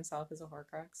he himself is a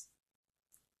Horcrux.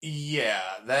 Yeah,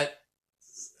 that...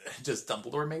 Does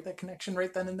Dumbledore make that connection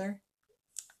right then and there?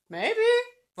 Maybe.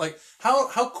 Like,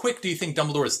 how quick do you think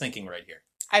Dumbledore is thinking right here?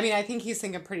 I mean, I think he's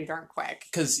thinking pretty darn quick.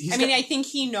 Because I think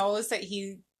he knows that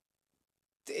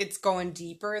it's going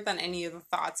deeper than any of the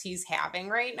thoughts he's having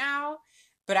right now.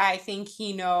 But I think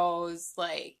he knows,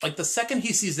 like the second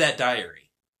he sees that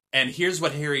diary, and here's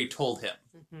what Harry told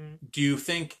him, do you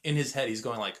think in his head he's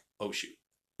going like, oh, shoot.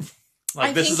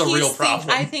 This is a real problem.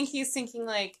 I think he's thinking,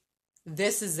 like,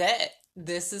 this is it.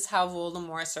 This is how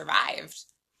Voldemort survived.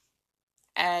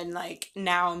 And, like,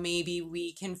 now maybe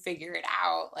we can figure it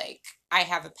out. Like, I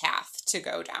have a path to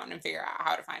go down and figure out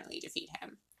how to finally defeat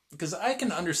him. Because I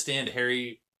can understand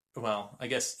Harry, well, I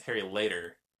guess Harry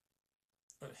later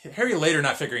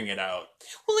not figuring it out.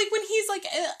 Well, like, when he's, like,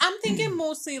 I'm thinking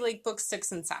mostly, like, books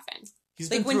 6 and 7. He's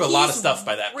like, been through a lot of stuff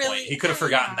by that really, point. He could have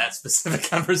forgotten that specific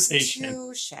conversation.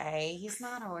 Touche. He's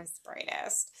not always the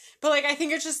brightest. But, like, I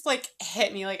think it just, like,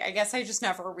 hit me. Like, I guess I just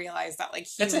never realized that, like,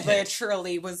 he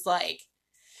literally was, like,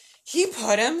 he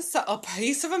put a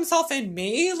piece of himself in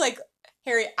me. Like,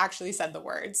 Harry actually said the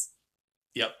words.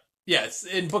 Yep. Yeah, it's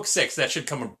in book 6. That should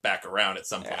come back around at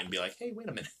some point and be like, hey, wait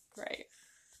a minute. Right.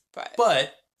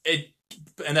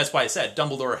 And that's why I said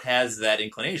Dumbledore has that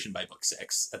inclination by book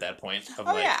 6 at that point of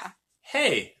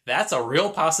hey, that's a real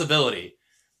possibility.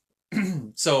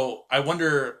 So I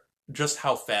wonder just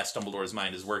how fast Dumbledore's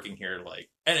mind is working here. Like,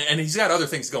 and he's got other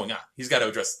things going on. He's got to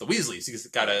address the Weasleys. He's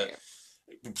got a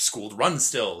school to run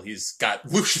still. He's got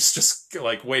Lucius just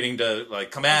like waiting to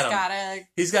like come at him.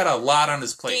 He's got a lot on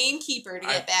his plate. Gamekeeper to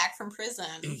get back from prison.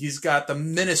 He's got the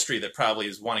Ministry that probably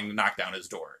is wanting to knock down his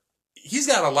door. He's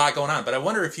got a lot going on, but I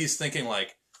wonder if he's thinking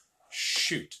like,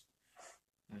 shoot,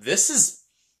 this is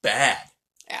bad.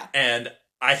 Yeah. And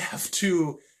I have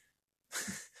to...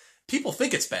 People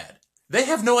think it's bad. They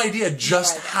have no idea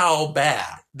just how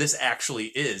bad this actually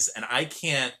is. And I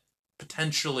can't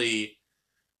potentially...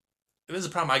 This is a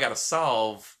problem I got to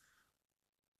solve.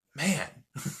 Man.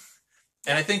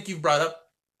 And I think you brought up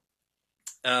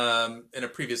in a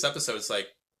previous episode, it's like,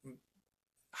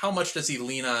 how much does he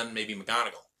lean on maybe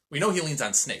McGonagall? We know he leans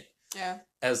on Snape. Yeah.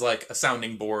 As like a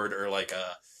sounding board or like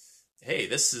a, hey,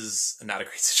 this is not a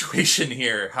great situation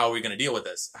here. How are we going to deal with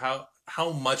this? How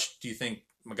much do you think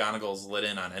McGonagall's lit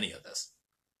in on any of this?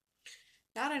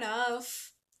 Not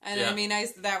enough. And I mean,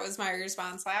 that was my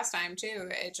response last time too.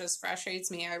 It just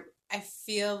frustrates me. I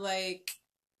feel like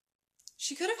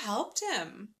she could have helped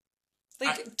him.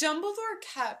 Like, Dumbledore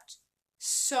kept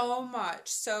so much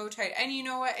so tight. And you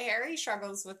know what? Harry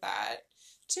struggles with that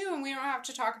too. And we don't have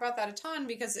to talk about that a ton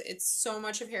because it's so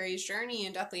much of Harry's journey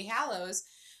in Deathly Hallows.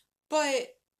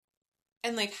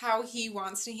 And like how he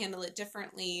wants to handle it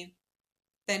differently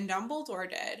than Dumbledore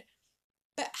did.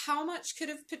 But how much could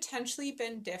have potentially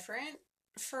been different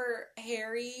for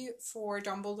Harry, for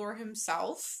Dumbledore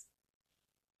himself?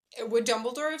 Would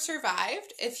Dumbledore have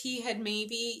survived if he had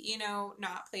maybe,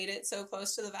 not played it so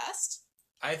close to the vest?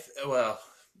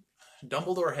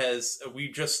 Dumbledore we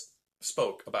just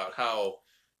spoke about how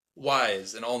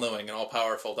wise and all-knowing and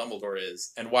all-powerful Dumbledore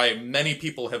is, and why many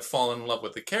people have fallen in love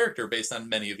with the character based on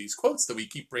many of these quotes that we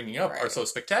keep bringing up are so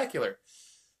spectacular.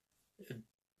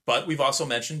 But we've also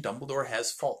mentioned Dumbledore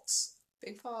has faults.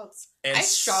 Big faults. And I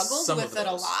struggled with it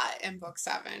a lot in book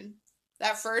 7.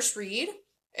 That first read,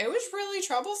 it was really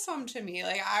troublesome to me.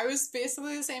 Like, I was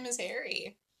basically the same as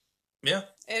Harry. Yeah.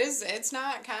 It's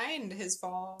not kind, his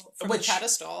fall from the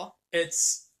pedestal.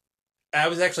 I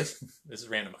was actually, this is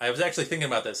random, I was actually thinking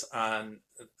about this on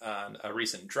a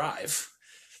recent drive.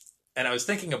 And I was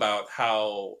thinking about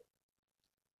how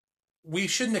we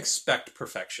shouldn't expect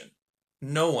perfection.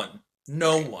 No one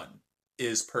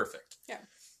is perfect. Yeah.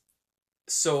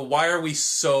 So why are we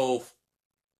so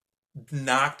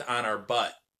knocked on our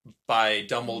butt by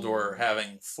Dumbledore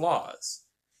having flaws?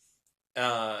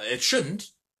 It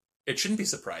shouldn't be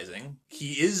surprising.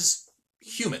 He is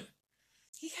human.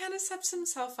 He kind of sets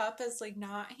himself up as like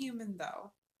not human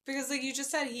though, because like you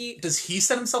just said, Does he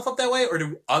set himself up that way, or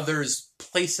do others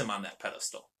place him on that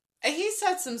pedestal? he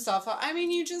sets himself up. I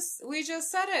mean, we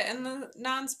just said it in the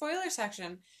non-spoiler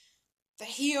section that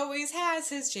he always has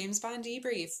his James Bond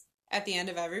debrief at the end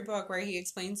of every book where he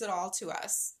explains it all to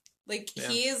us. Like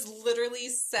he is literally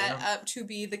set up to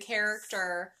be the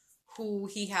character who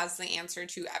he has the answer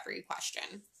to every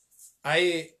question.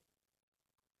 I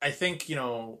think,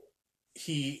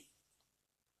 he,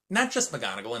 not just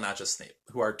McGonagall and not just Snape,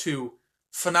 who are two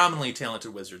phenomenally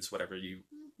talented wizards, whatever you,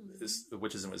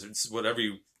 witches and wizards, whatever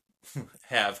you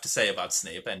have to say about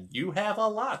Snape, and you have a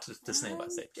lot to say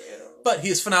about Snape. But he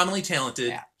is phenomenally talented.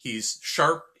 Yeah. He's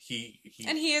sharp.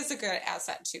 And he is a good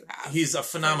asset to have. He's a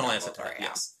phenomenal asset to have,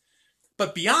 yes.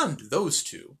 But beyond those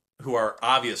two, who are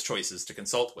obvious choices to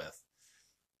consult with,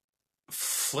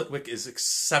 Flitwick is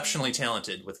exceptionally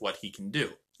talented with what he can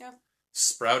do. Yeah.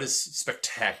 Sprout is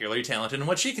spectacularly talented in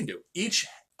what she can do. Each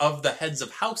of the heads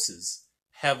of houses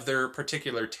have their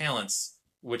particular talents,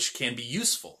 which can be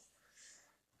useful.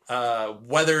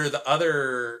 Whether the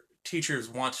other teachers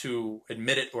want to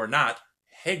admit it or not,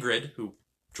 Hagrid, who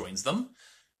joins them,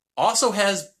 also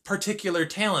has particular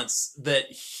talents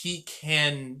that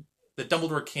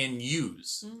Dumbledore can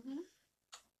use. Mm-hmm.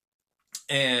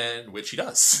 And which he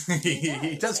does.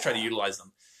 he does try to utilize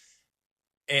them.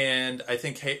 And I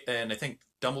think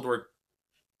Dumbledore,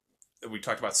 we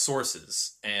talked about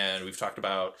sources, and we've talked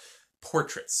about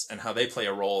portraits and how they play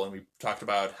a role, and we've talked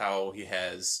about how he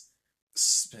has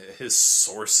his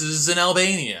sources in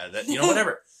Albania, that,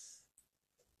 whatever.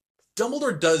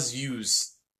 Dumbledore does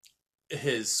use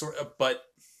his but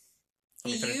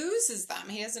he uses them.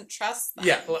 He doesn't trust them.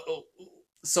 Yeah.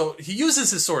 So he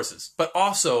uses his sources, but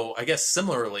also, I guess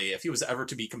similarly, if he was ever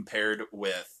to be compared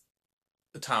with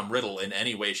Tom Riddle in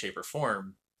any way, shape, or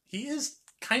form, he is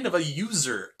kind of a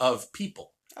user of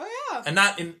people. Oh yeah. And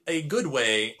not in a good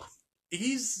way.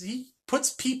 He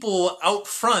puts people out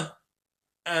front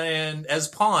and as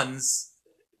pawns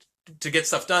to get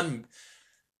stuff done.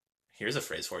 Here's a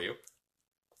phrase for you.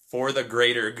 For the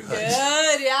greater good.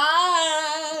 Good,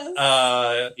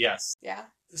 yeah. Yes. Yeah.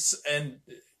 And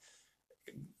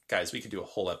guys, we could do a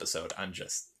whole episode on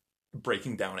just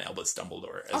breaking down Albus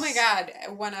Dumbledore. Oh my god,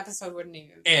 one episode wouldn't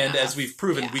even be And enough. as we've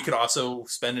proven, we could also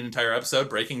spend an entire episode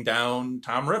breaking down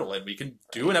Tom Riddle, and we can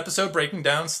do an episode breaking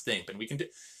down Snape, and we can do...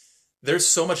 There's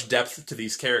so much depth to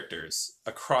these characters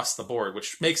across the board,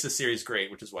 which makes the series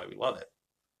great, which is why we love it.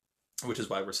 Which is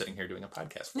why we're sitting here doing a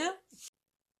podcast. Yeah.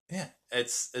 Yeah,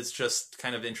 it's just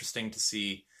kind of interesting to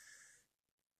see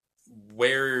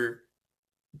where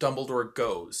Dumbledore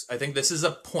goes. I think this is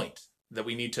a point that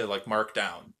we need to mark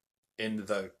down in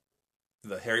the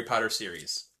Harry Potter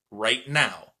series right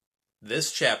now.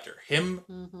 This chapter,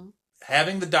 him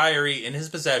having the diary in his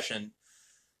possession,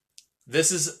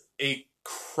 this is a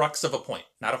crux of a point,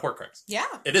 not a Horcrux. Yeah,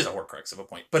 it is a Horcrux of a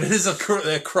point, but it is a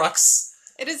crux.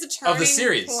 It is a turning of the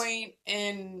series. Point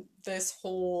in this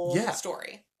whole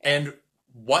story. And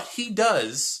what he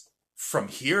does from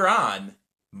here on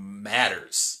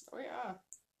matters. Oh yeah.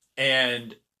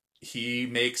 And he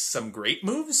makes some great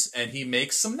moves, and he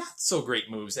makes some not so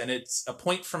great moves. And it's a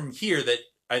point from here that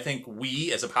I think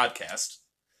we, as a podcast,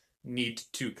 need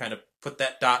to kind of put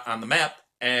that dot on the map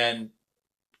and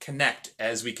connect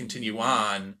as we continue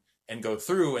on and go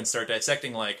through and start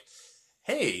dissecting,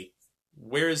 hey,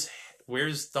 where's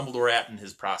Dumbledore at in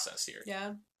his process here?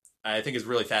 Yeah. I think it's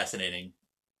really fascinating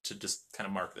to just kind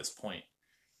of mark this point.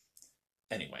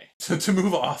 Anyway, to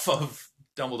move off of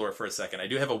Dumbledore for a second, I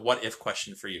do have a what-if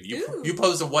question for you. You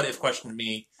posed a what-if question to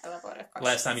me. I love what-if questions.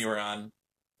 Last time you were on.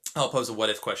 I'll pose a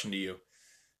what-if question to you.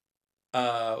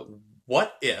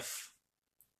 What if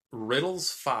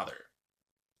Riddle's father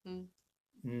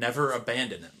never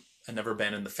abandoned him and never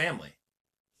abandoned the family?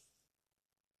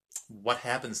 What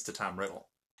happens to Tom Riddle?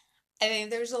 I think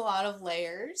there's a lot of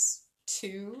layers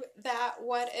to that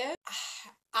what if.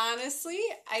 Honestly,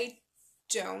 I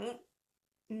don't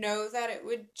know that it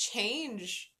would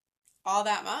change all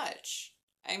that much.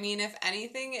 I mean, if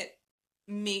anything, it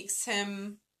makes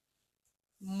him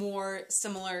more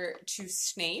similar to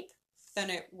Snape than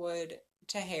it would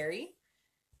to Harry.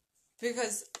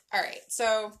 Because, alright,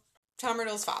 so Tom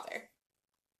Riddle's father.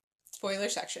 Spoiler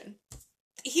section.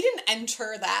 He didn't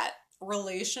enter that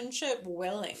relationship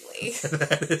willingly.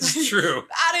 That is true.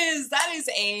 That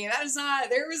is not,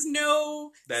 there was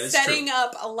no That is setting true.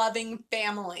 up a loving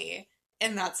family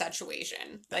in that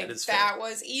situation. That Like, is that fair.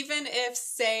 was, even if,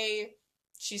 say,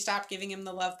 she stopped giving him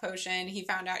the love potion, he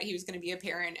found out he was going to be a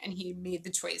parent, and he made the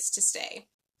choice to stay.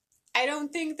 I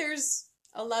don't think there's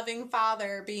a loving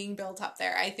father being built up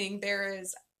there. I think there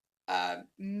is a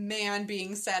man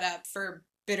being set up for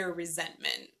bitter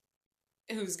resentment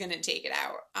who's going to take it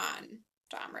out on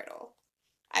Tom Riddle.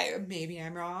 Maybe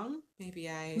I'm wrong.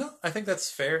 No, I think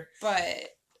that's fair.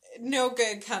 But no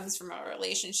good comes from a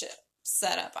relationship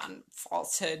set up on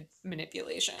falsehood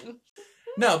manipulation.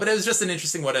 No, but it was just an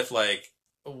interesting what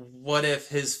if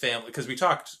his family, because we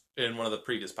talked in one of the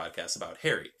previous podcasts about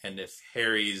Harry, and if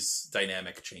Harry's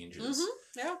dynamic changes,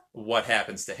 Yeah. what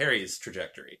happens to Harry's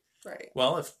trajectory? Right.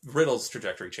 Well, if Riddle's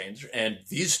trajectory changed, and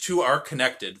these two are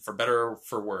connected for better or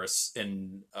for worse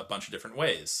in a bunch of different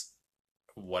ways,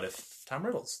 what if Tom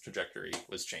Riddle's trajectory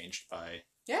was changed by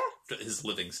Yeah. his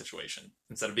living situation?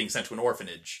 Instead of being sent to an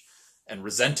orphanage and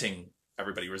resenting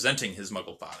his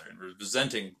Muggle father and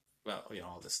resenting,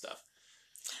 all this stuff.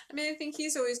 I mean, I think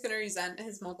he's always going to resent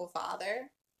his Muggle father.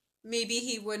 Maybe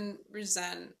he wouldn't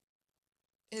resent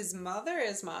his mother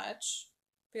as much,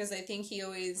 because I think he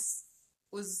always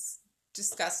was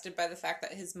disgusted by the fact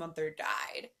that his mother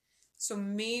died. So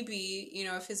maybe,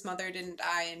 if his mother didn't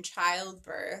die in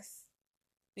childbirth,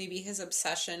 maybe his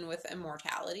obsession with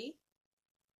immortality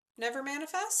never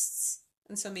manifests.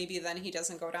 And so maybe then he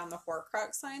doesn't go down the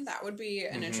Horcrux line. That would be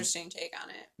an interesting take on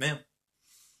it. Man,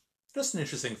 just an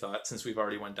interesting thought, since we've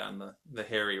already went down the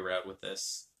Harry route with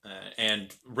this.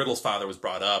 And Riddle's father was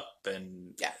brought up,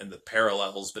 and the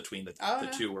parallels between the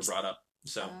two were brought up.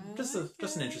 So just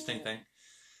an interesting thing.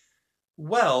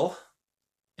 Well,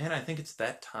 and I think it's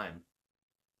that time.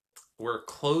 We're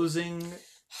closing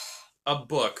a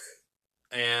book,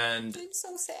 and I'm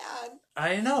so sad.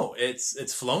 I know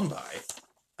it's flown by.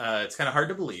 It's kind of hard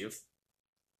to believe,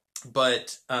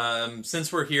 but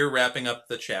since we're here wrapping up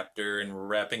the chapter and we're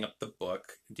wrapping up the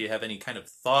book, do you have any kind of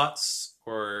thoughts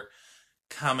or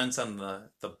comments on the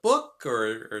book,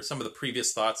 or some of the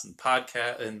previous thoughts in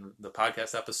the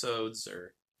podcast episodes?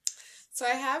 Or So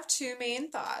I have two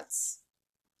main thoughts,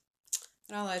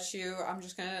 and I'm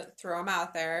just going to throw them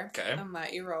out there. Okay. And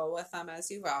let you roll with them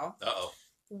as you will. Uh-oh.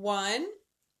 One,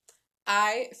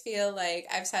 I feel like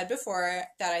I've said before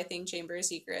that I think Chamber of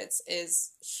Secrets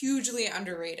is hugely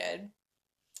underrated.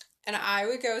 And I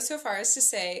would go so far as to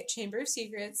say Chamber of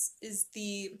Secrets is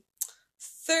the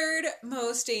third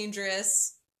most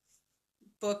dangerous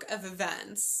book of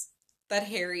events that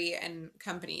Harry and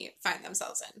company find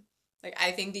themselves in. Like,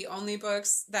 I think the only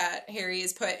books that Harry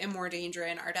is put in more danger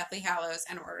in are Deathly Hallows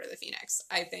and Order of the Phoenix.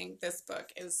 I think this book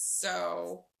is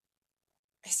so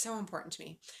important to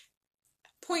me.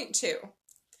 Point 2.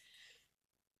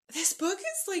 This book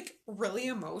is, really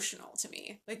emotional to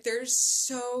me. There's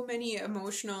so many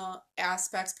emotional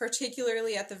aspects,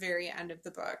 particularly at the very end of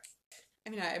the book. I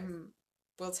mean,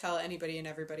 will tell anybody and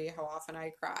everybody how often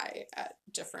I cry at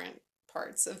different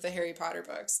parts of the Harry Potter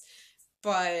books.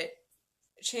 But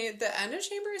the end of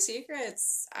Chamber of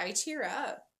Secrets, I tear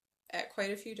up at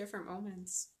quite a few different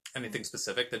moments. Anything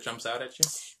specific that jumps out at you?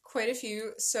 Quite a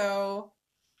few. So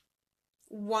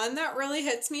one that really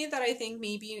hits me that I think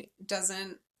maybe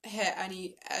doesn't hit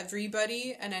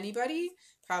everybody and anybody,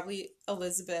 probably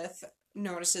Elizabeth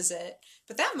notices it.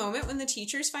 But that moment when the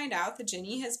teachers find out that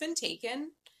Ginny has been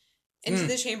taken into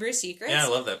the Chamber of Secrets. Yeah, I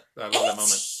love that. I love that moment.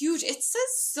 It's huge. It says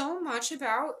so much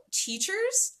about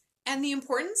teachers and the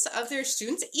importance of their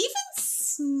students. Even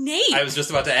Snape. I was just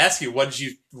about to ask you, what was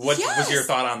your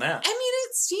thought on that? I mean,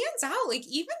 it stands out.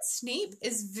 Even Snape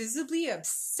is visibly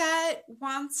upset,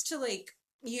 wants to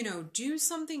do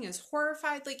something, is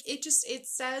horrified. It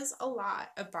says a lot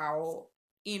about,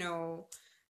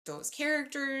 those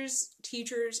characters,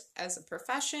 teachers as a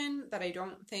profession that I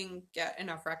don't think get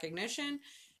enough recognition.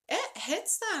 It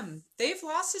hits them. They've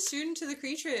lost a student to the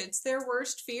creature. It's their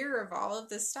worst fear of all of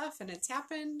this stuff, and it's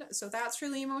happened. So that's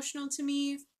really emotional to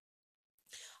me.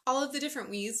 All of the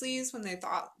different Weasleys, when they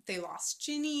thought they lost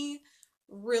Ginny,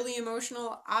 really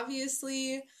emotional.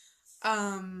 Obviously,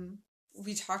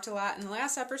 we talked a lot in the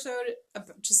last episode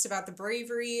just about the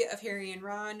bravery of Harry and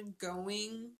Ron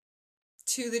going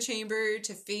to the chamber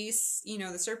to face,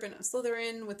 the Serpent of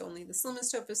Slytherin with only the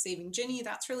slimmest hope of saving Ginny.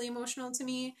 That's really emotional to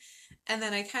me. And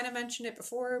then I kind of mentioned it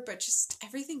before, but just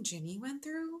everything Ginny went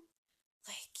through,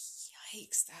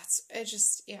 yikes.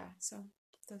 So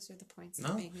those are the points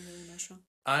that made me really emotional.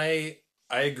 I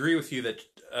agree with you that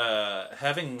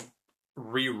having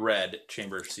reread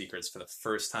Chamber of Secrets for the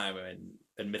first time in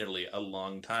admittedly a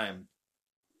long time,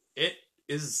 it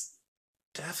is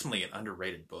definitely an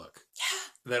underrated book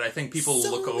Yeah. that I think people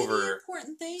So look many over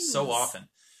important things. so often.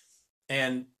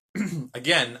 And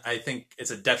again, I think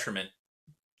it's a detriment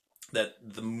that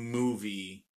the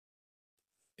movie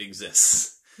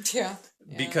exists Yeah.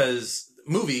 because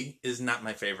movie is not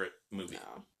my favorite movie.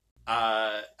 No.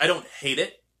 I don't hate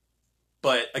it,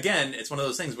 but again, it's one of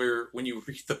those things where when you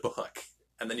read the book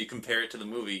and then you compare it to the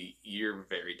movie, you're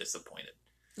very disappointed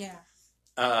Yeah.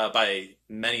 by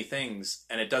many things,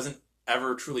 and it doesn't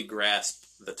ever truly grasp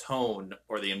the tone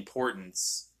or the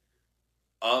importance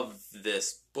of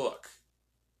this book.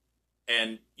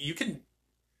 And you can,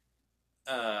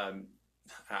 I'm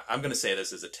going to say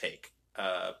this as a take,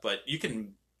 but you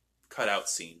can cut out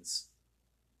scenes.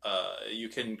 You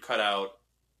can cut out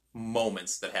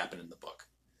moments that happen in the book.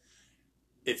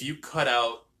 If you cut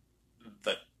out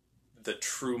the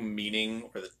true meaning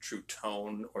or the true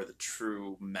tone or the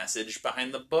true message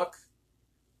behind the book,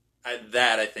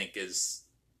 that I think is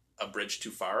a bridge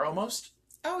too far almost.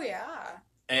 Oh, yeah.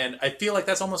 And I feel like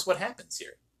that's almost what happens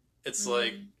here. It's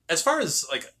like, as far as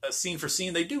like a scene for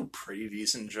scene, they do a pretty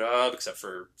decent job, except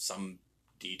for some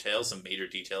details, some major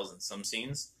details in some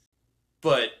scenes.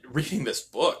 But reading this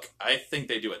book, I think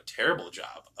they do a terrible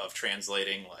job of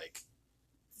translating like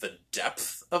the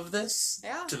depth of this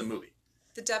Yeah. to the movie.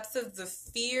 The depth of the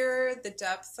fear, the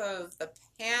depth of the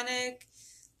panic,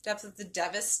 depth of the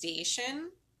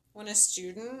devastation when a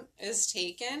student is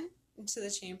taken into the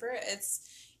chamber.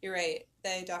 You're right.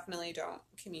 They definitely don't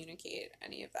communicate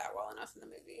any of that well enough in the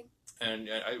movie. And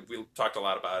we talked a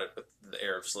lot about it with the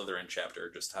Heir of Slytherin chapter,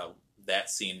 just how that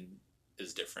scene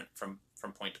is different from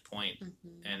point to point,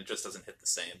 and it just doesn't hit the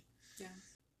same. Yeah.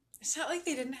 It's not like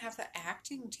they didn't have the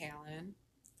acting talent.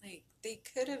 Like, they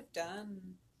could have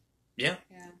done... Yeah.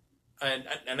 Yeah.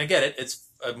 And I get it. It's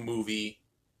a movie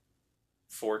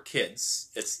for kids.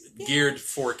 It's geared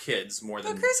for kids more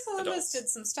than But Chris Columbus adults. did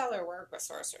some stellar work with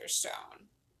Sorcerer's Stone.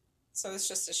 So it's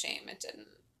just a shame it didn't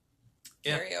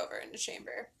Yeah. carry over into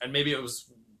Chamber. And maybe it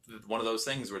was one of those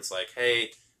things where it's like,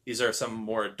 hey, these are some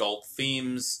more adult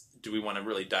themes. Do we want to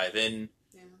really dive in?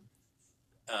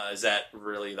 Yeah. Is that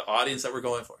really the audience that we're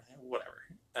going for? Whatever.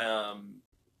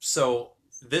 So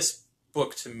this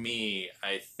book, to me,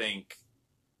 I think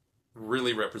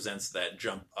really represents that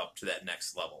jump up to that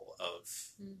next level of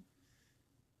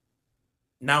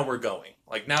now we're going.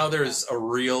 Like, now there's a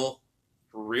real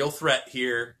threat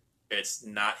here. It's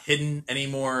not hidden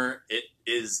anymore. It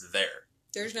is there.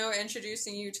 There's no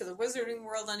introducing you to the wizarding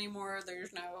world anymore.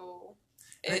 There's no...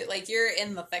 like, you're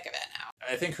in the thick of it now.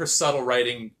 I think her subtle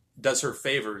writing does her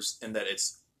favors in that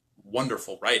it's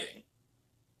wonderful writing,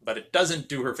 but it doesn't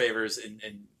do her favors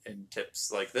in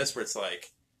tips like this, where it's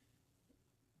like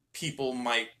people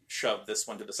might shove this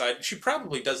one to the side. She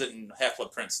probably does it in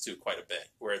Half-Blood Prince too quite a bit,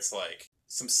 where it's like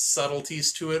some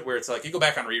subtleties to it, where it's like you go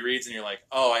back on rereads and you're like,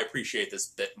 oh, I appreciate this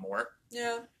bit more.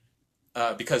 Yeah.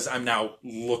 Because I'm now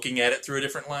looking at it through a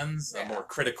different lens, a more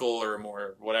critical or a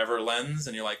more whatever lens,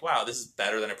 and you're like, wow, this is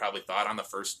better than I probably thought on the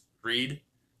first read,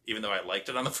 even though I liked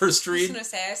it on the first I was read. going to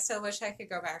say, I still wish I could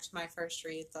go back to my first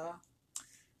read, though.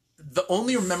 The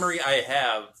only memory I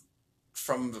have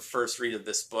from the first read of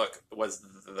this book was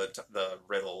the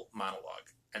riddle monologue,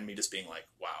 and me just being like,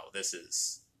 wow, this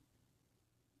is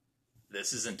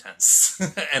intense.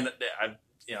 And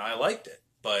I liked it,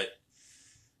 but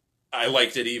I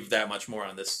liked it even that much more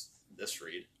on this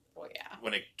read. Well, yeah.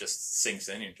 When it just sinks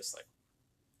in, you're just like,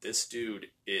 this dude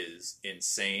is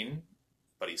insane,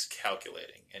 but he's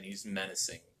calculating and he's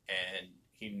menacing and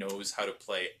he knows how to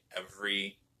play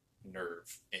every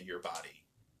nerve in your body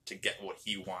to get what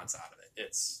he wants out of it.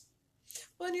 It's...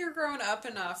 Well, and you're grown up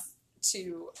enough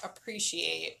to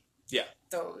appreciate Yeah.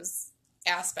 those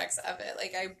aspects of it.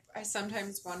 Like, I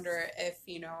sometimes wonder if,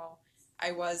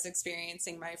 I was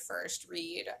experiencing my first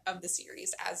read of the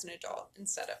series as an adult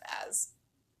instead of as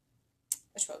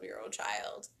a 12-year-old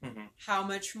child. Mm-hmm. How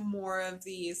much more of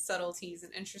these subtleties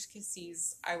and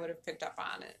intricacies I would have picked up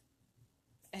on it.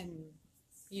 And,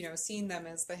 seeing them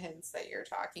as the hints that you're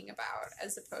talking about,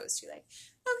 as opposed to like,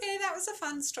 okay, that was a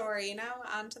fun story. Now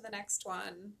on to the next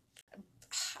one.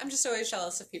 I'm just always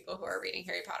jealous of people who are reading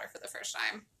Harry Potter for the first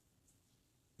time.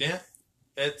 Yeah.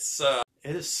 It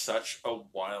is such a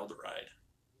wild ride.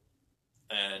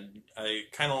 And I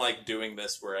kind of like doing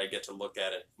this where I get to look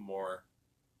at it more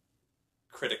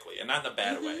critically, and not in a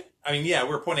bad way. I mean, yeah,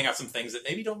 we're pointing out some things that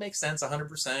maybe don't make sense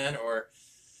 100%, or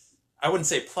I wouldn't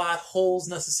say plot holes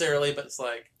necessarily, but it's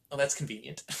like, oh, that's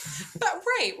convenient. But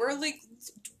right, we're like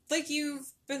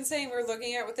you've been saying, we're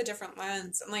looking at it with a different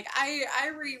lens. And like I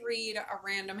reread a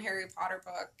random Harry Potter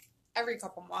book every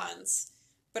couple months,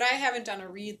 but I haven't done a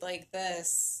read like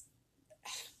this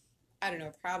I don't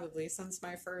know, probably since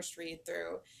my first read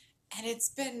through. And it's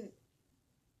been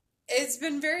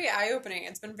very eye-opening.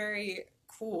 It's been very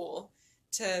cool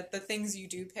to the things you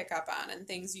do pick up on and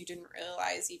things you didn't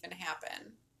realize even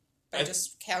happen by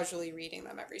just casually reading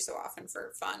them every so often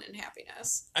for fun and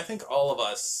happiness. I think all of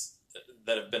us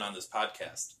that have been on this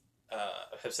podcast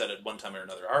have said at one time or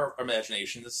another, our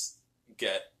imaginations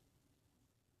get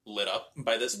lit up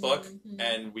by this book,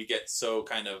 and we get so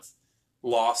kind of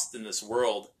lost in this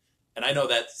world. And I know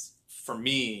that's, for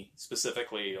me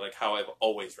specifically, like how I've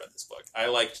always read this book. I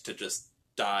liked to just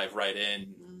dive right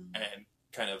in and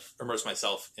kind of immerse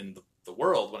myself in the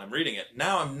world when I'm reading it.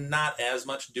 Now I'm not as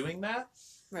much doing that.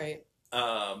 Right.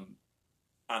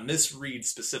 On this read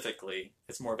specifically,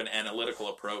 it's more of an analytical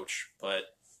approach, but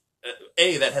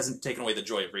A, that hasn't taken away the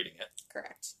joy of reading it.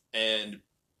 Correct. And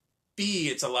B,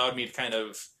 it's allowed me to kind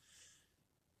of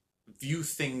view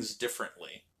things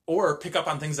differently or pick up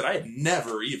on things that I had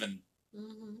never even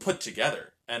put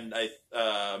together. And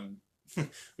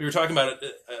we were talking about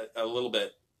it a little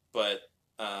bit, but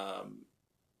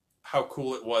how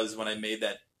cool it was when I made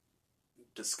that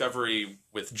discovery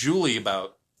with Julie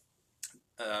about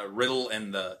Riddle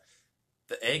and the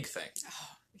egg thing.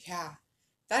 Oh, yeah.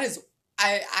 That is...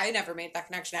 I never made that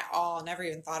connection at all. Never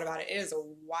even thought about it. It is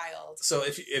wild. So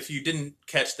if you didn't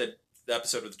catch the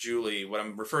episode with Julie, what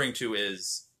I'm referring to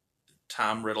is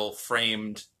Tom Riddle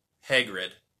framed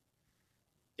Hagrid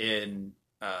in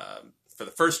for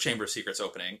the first Chamber of Secrets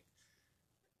opening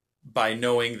by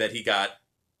knowing that he got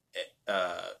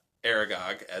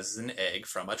Aragog as an egg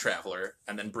from a traveler,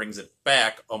 and then brings it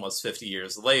back almost 50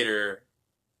 years later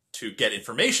to get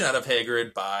information out of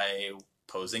Hagrid by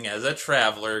posing as a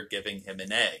traveler, giving him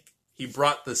an egg. He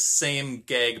brought the same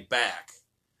gag back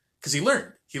because he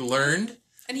learned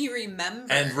and he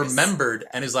remembered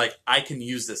and is like, I can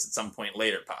use this at some point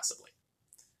later, possibly.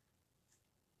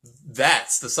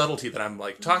 That's the subtlety that I'm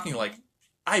like talking. Like,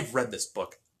 I've read this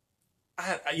book.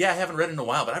 I haven't read it in a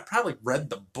while, but I probably read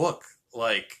the book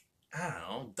like, I don't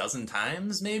know, a dozen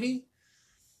times maybe.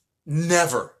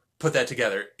 Never put that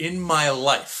together in my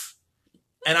life.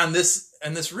 And on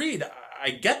this read, I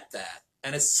get that.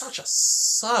 And it's such a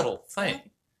subtle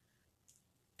thing.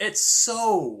 It's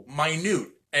so minute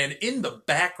and in the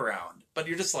background, but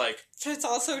you're just like... But it's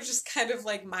also just kind of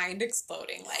like mind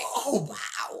exploding. Like, oh,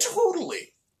 wow.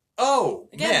 Totally. Oh,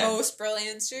 again, man. most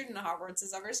brilliant student Hogwarts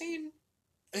has ever seen.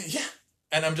 Yeah.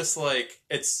 And I'm just like,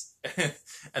 it's...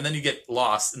 and then you get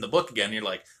lost in the book again, and you're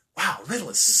like, wow, Riddle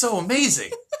is so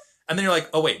amazing. And then you're like,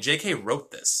 oh wait, J.K.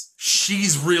 wrote this.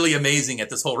 She's really amazing at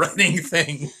this whole writing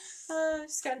thing.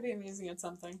 She's got to be amazing at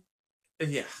something.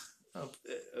 Yeah.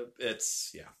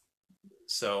 It's, yeah.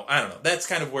 So, I don't know. That's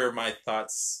kind of where my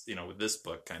thoughts, with this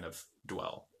book kind of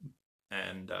dwell.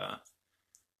 And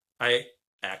I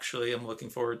actually am looking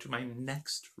forward to my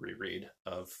next reread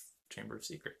of Chamber of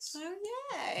Secrets. Oh,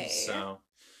 yay. So,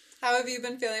 how have you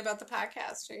been feeling about the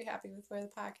podcast? Are you happy with where the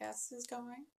podcast is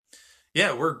going?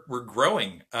 Yeah, we're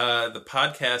growing. The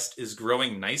podcast is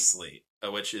growing nicely,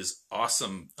 which is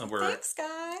awesome. Thanks,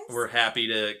 guys. We're happy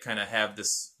to kind of have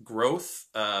this growth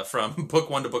from book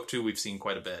 1 to book 2. We've seen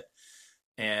quite a bit.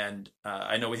 And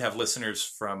I know we have listeners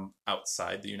from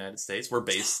outside the United States. We're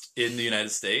based in the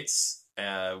United States.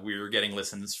 We're getting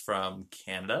listens from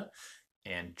Canada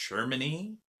and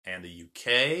Germany and the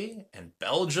UK and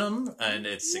Belgium. And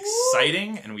it's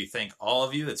exciting. And we thank all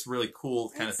of you. It's really cool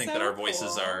to kind of think that our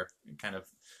voices are kind of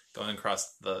going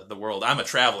across the world. I'm a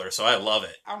traveler, so I love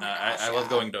it. Oh my gosh, I love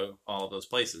going to all of those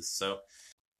places. So,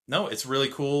 no, it's really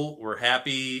cool. We're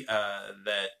happy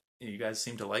that you guys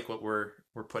seem to like what we're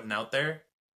putting out there.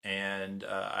 And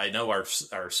I know our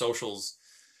socials,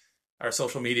 our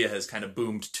social media has kind of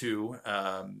boomed too.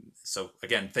 So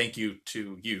again, thank you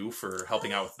to you for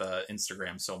helping out with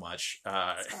Instagram so much.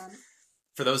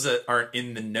 For those that aren't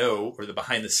in the know or the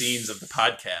behind the scenes of the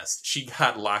podcast, she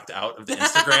got locked out of the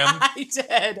Instagram. I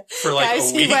did. For like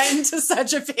a week. He went into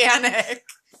such a panic.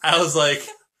 I was like,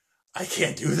 I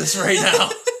can't do this right now.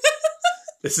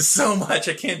 This is so much.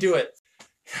 I can't do it.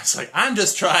 I was like, I'm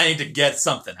just trying to get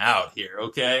something out here,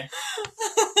 okay?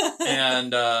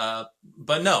 And,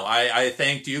 but no, I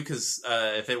thanked you because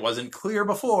if it wasn't clear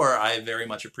before, I very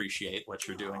much appreciate what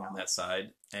you're doing on that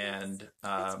side. And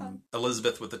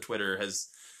Elizabeth with the Twitter has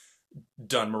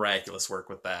done miraculous work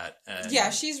with that. And, yeah,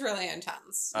 she's really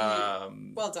intense.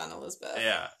 Well done, Elizabeth.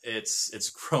 Yeah, it's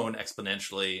grown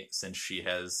exponentially since she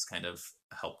has kind of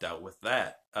helped out with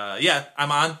that. Yeah,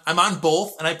 I'm on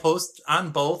both, and I post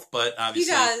on both, but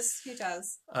obviously he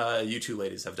does. You two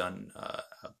ladies have done a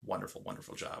wonderful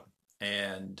job,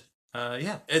 and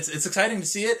yeah, it's exciting to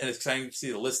see it, and it's exciting to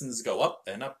see the listens go up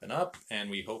and up and up, and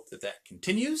we hope that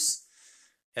continues.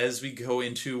 as we go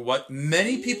into what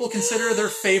many people consider their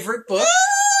favorite book.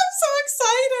 I'm so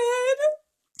excited!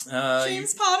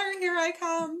 James You- Potter, here I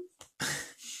come.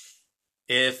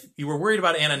 If you were worried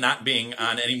about Anna not being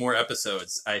on any more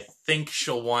episodes, I think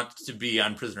she'll want to be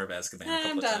on Prisoner of Azkaban.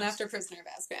 I'm done after Prisoner of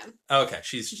Azkaban. Okay,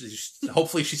 she's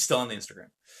hopefully she's still on the Instagram.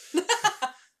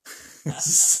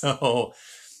 So,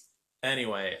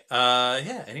 anyway,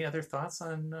 yeah. Any other thoughts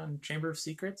on Chamber of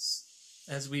Secrets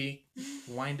as we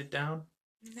wind it down?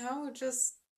 No,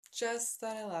 just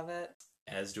that I love it.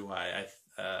 As do I.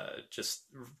 Just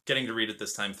getting to read it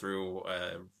this time through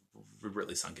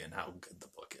really sunk in how good the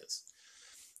book is.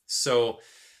 So,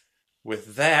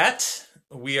 with that,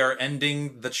 we are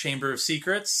ending the Chamber of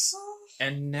Secrets,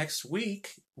 and next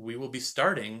week we will be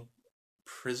starting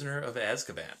Prisoner of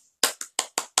Azkaban.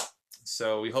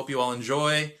 So we hope you all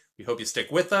enjoy. We hope you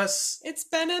stick with us. It's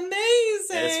been amazing.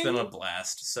 It's been a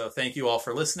blast. So thank you all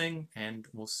for listening, and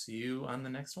we'll see you on the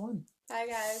next one. Bye,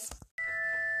 guys.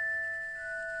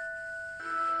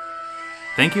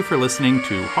 Thank you for listening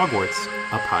to Hogwarts,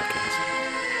 a podcast.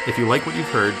 If you like what you've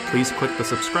heard, please click the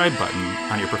subscribe button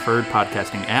on your preferred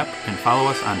podcasting app and follow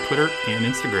us on Twitter and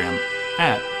Instagram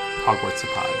at Hogwarts a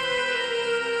Pod.